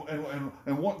on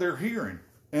and what they're hearing.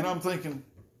 And I'm thinking,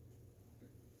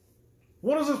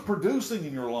 what is this producing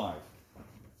in your life?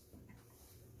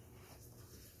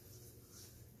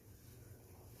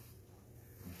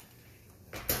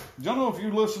 Y'all know if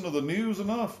you listen to the news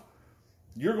enough,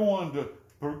 you're going to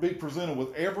be presented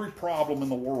with every problem in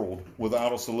the world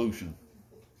without a solution.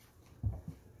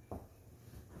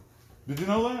 Did you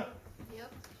know that?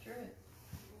 Yep, true.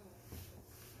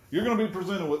 You're going to be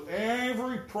presented with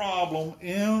every problem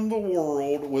in the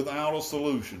world without a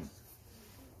solution.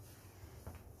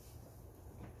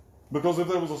 Because if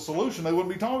there was a solution, they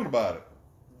wouldn't be talking about it.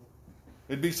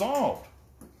 It'd be solved.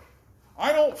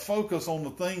 I don't focus on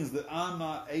the things that I'm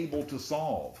not able to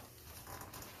solve.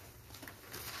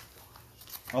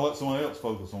 I'll let somebody else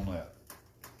focus on that.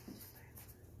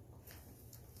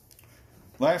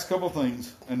 Last couple of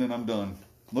things, and then I'm done.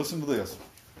 Listen to this.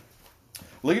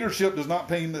 Leadership does not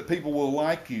mean that people will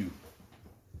like you.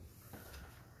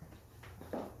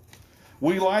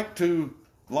 We like to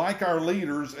like our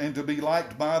leaders and to be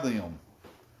liked by them.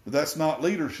 But that's not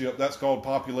leadership. That's called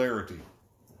popularity.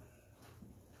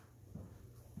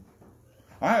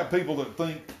 I have people that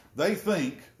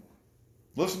think,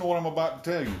 listen to what I'm about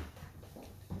to tell you.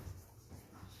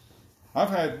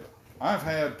 I've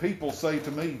had people say to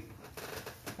me,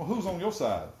 well, who's on your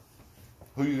side?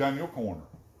 Who you got in your corner?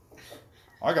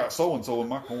 I got so-and-so in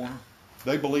my corner.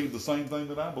 They believe the same thing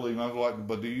that I believe. And I was like,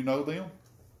 but do you know them?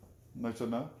 And they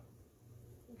said no.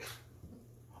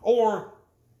 Or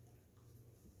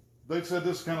they've said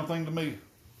this kind of thing to me.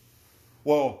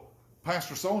 Well,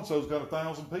 Pastor so-and-so's got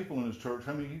 1,000 people in his church.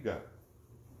 How many you got?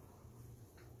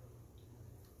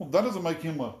 Well, that doesn't make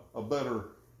him a better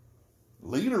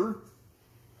leader.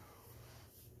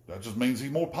 That just means he's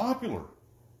more popular.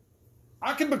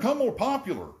 I can become more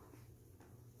popular.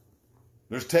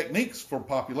 There's techniques for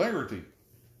popularity.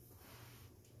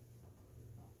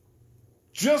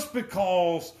 Just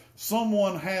because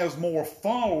someone has more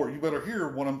followers, you better hear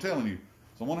what I'm telling you.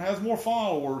 Someone has more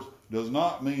followers does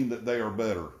not mean that they are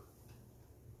better.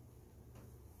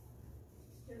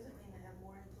 Doesn't mean they have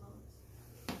more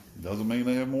influence. Doesn't mean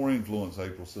they have more influence,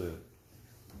 April said.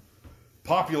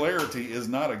 Popularity is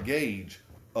not a gauge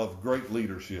of great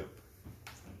leadership.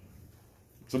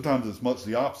 Sometimes it's much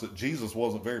the opposite. Jesus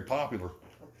wasn't very popular.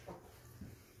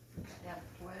 Yeah,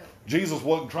 12. Jesus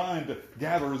wasn't trying to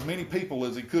gather as many people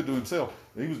as he could to himself.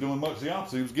 He was doing much the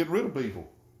opposite. He was getting rid of people.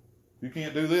 You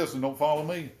can't do this and don't follow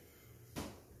me.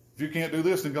 If you can't do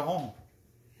this, then go home.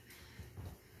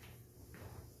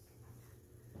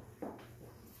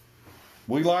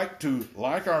 We like to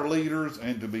like our leaders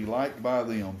and to be liked by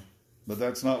them, but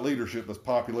that's not leadership, that's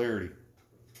popularity.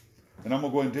 And I'm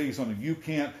going to go ahead and tell you something. You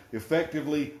can't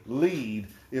effectively lead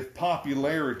if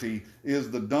popularity is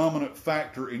the dominant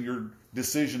factor in your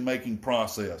decision-making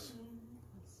process.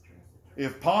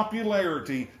 If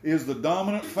popularity is the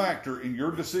dominant factor in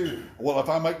your decision, well, if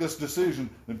I make this decision,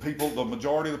 then the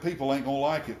majority of the people ain't going to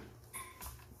like it.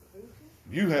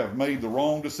 you have made the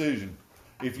wrong decision.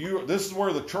 This is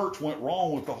where the church went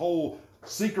wrong with the whole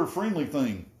seeker-friendly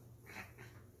thing.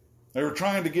 They were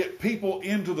trying to get people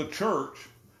into the church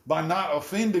by not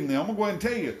offending them. I'm going to go ahead and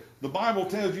tell you, the Bible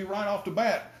tells you right off the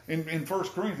bat in 1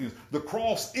 Corinthians, the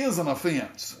cross is an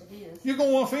offense. It is. You're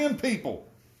going to offend people.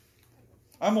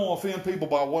 I'm going to offend people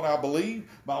by what I believe,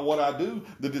 by what I do,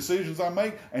 the decisions I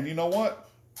make. And you know what?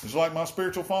 It's like my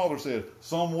spiritual father said,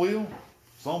 some will,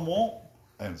 some won't,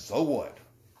 and so what?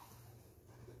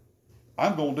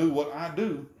 I'm going to do what I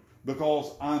do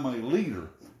because I'm a leader,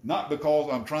 not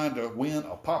because I'm trying to win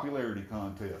a popularity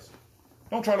contest.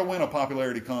 Don't try to win a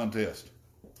popularity contest.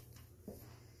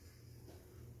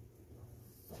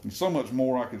 There's so much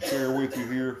more I could share with you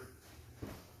here,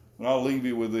 but I'll leave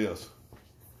you with this.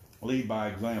 Lead by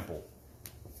example.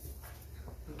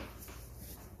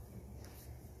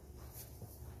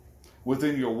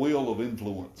 Within your will of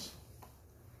influence.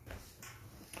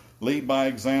 Lead by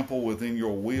example within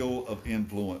your will of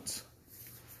influence.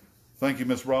 Thank you,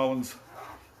 Miss Rollins.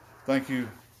 Thank you,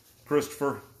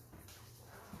 Christopher.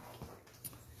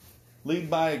 Lead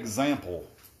by example.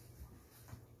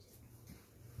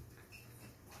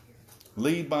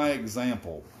 Lead by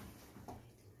example.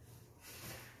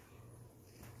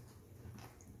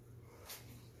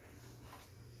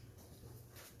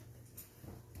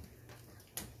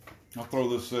 I'll throw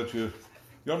this at you.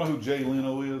 Y'all know who Jay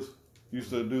Leno is? Used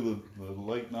to do the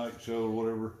late night show or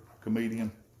whatever,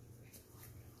 comedian.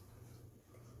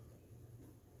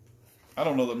 I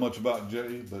don't know that much about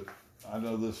Jay, but I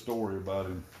know this story about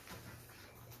him.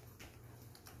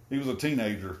 He was a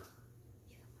teenager.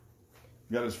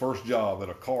 Got his first job at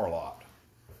a car lot.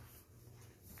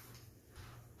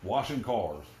 Washing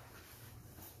cars.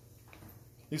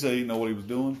 He said he didn't know what he was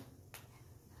doing.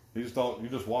 He just thought you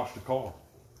just washed a car.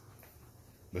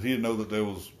 But he didn't know that there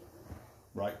was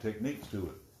right techniques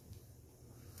to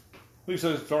it. He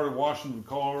said he started washing the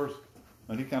cars,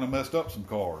 and he kind of messed up some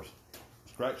cars.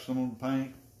 Scratched some of the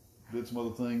paint, did some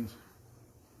other things.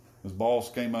 His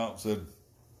boss came out and said,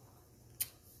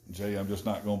 Jay, I'm just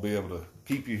not going to be able to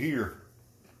keep you here.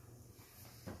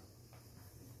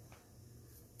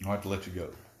 I'll have to let you go.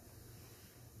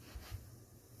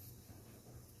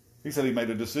 He said he made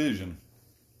a decision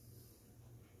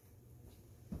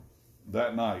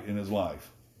that night in his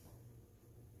life.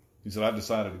 He said, I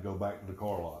decided to go back to the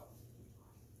car lot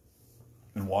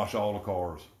and wash all the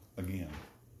cars again.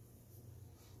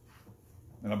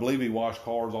 And I believe he washed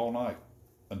cars all night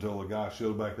until the guy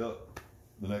showed back up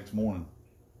the next morning.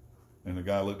 And the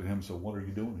guy looked at him and said, what are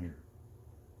you doing here?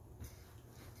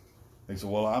 He said,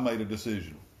 well, I made a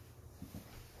decision.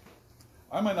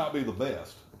 I may not be the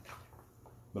best,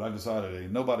 but I decided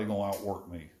ain't nobody going to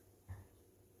outwork me.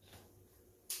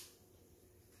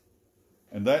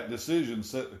 And that decision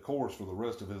set the course for the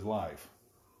rest of his life.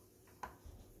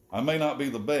 I may not be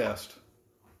the best,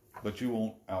 but you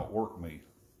won't outwork me.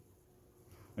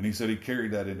 And he said he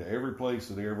carried that into every place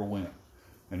that he ever went.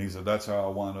 And he said, that's how I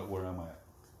wind up where I'm at.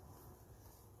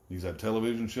 He's had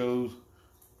television shows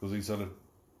because he said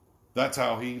that's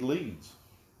how he leads,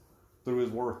 through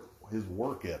his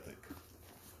work ethic.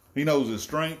 He knows his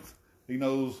strength. He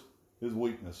knows his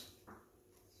weakness.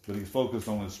 But he's focused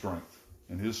on his strength.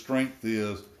 And his strength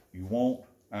is, you won't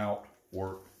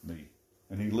outwork me.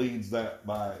 And he leads that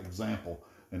by example.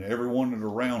 And everyone that's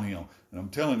around him. And I'm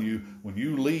telling you, when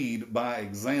you lead by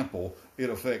example, it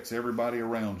affects everybody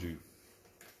around you.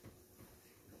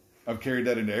 I've carried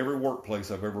that into every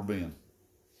workplace I've ever been.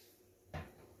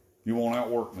 You won't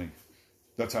outwork me.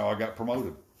 That's how I got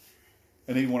promoted.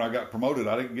 And even when I got promoted,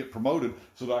 I didn't get promoted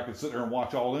so that I could sit there and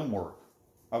watch all them work.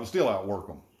 I would still outwork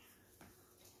them.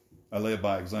 I led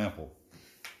by example.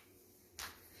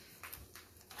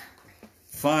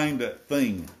 Find that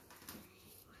thing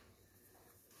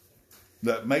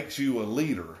that makes you a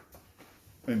leader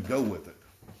and go with it.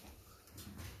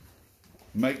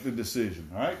 Make the decision,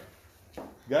 all right?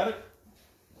 Got it?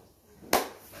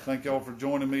 Thank y'all for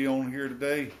joining me on here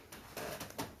today.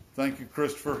 Thank you,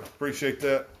 Christopher. Appreciate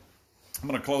that. I'm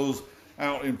going to close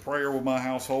out in prayer with my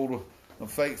household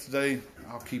of faith today.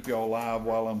 I'll keep y'all alive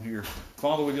while I'm here.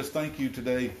 Father, we just thank you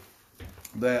today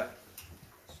that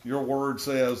your word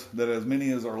says that as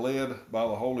many as are led by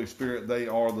the Holy Spirit, they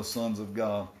are the sons of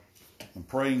God. I'm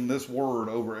praying this word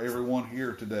over everyone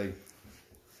here today,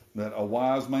 that a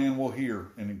wise man will hear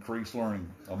and increase learning.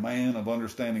 A man of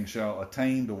understanding shall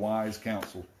attain to wise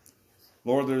counsel.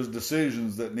 Lord, there's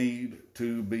decisions that need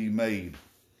to be made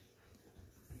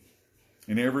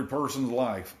in every person's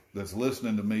life that's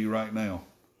listening to me right now.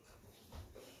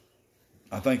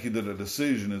 I thank you that a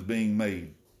decision is being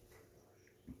made.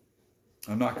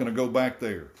 I'm not going to go back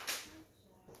there.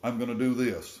 I'm going to do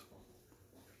this.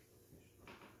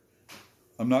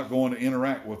 I'm not going to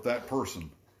interact with that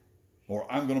person.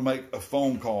 Or I'm going to make a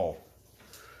phone call.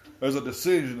 There's a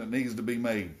decision that needs to be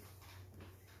made.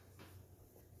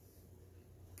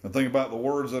 And think about the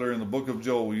words that are in the book of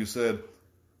Joel. You said,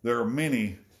 there are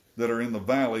many that are in the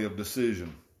valley of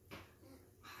decision.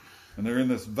 And they're in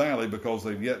this valley because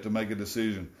they've yet to make a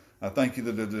decision. I thank you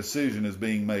that a decision is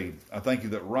being made. I thank you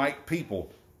that right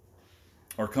people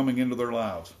are coming into their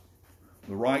lives.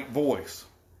 The right voice.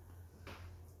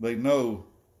 They know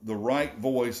the right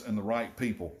voice and the right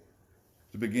people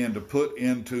to begin to put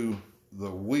into the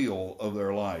wheel of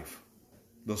their life,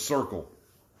 the circle.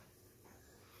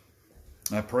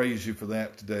 I praise you for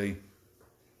that today.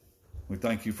 We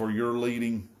thank you for your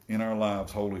leading in our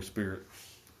lives, Holy Spirit.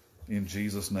 In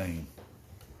Jesus' name,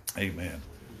 amen.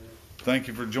 Thank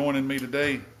you for joining me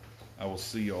today. I will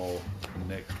see you all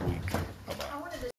next week. Bye-bye.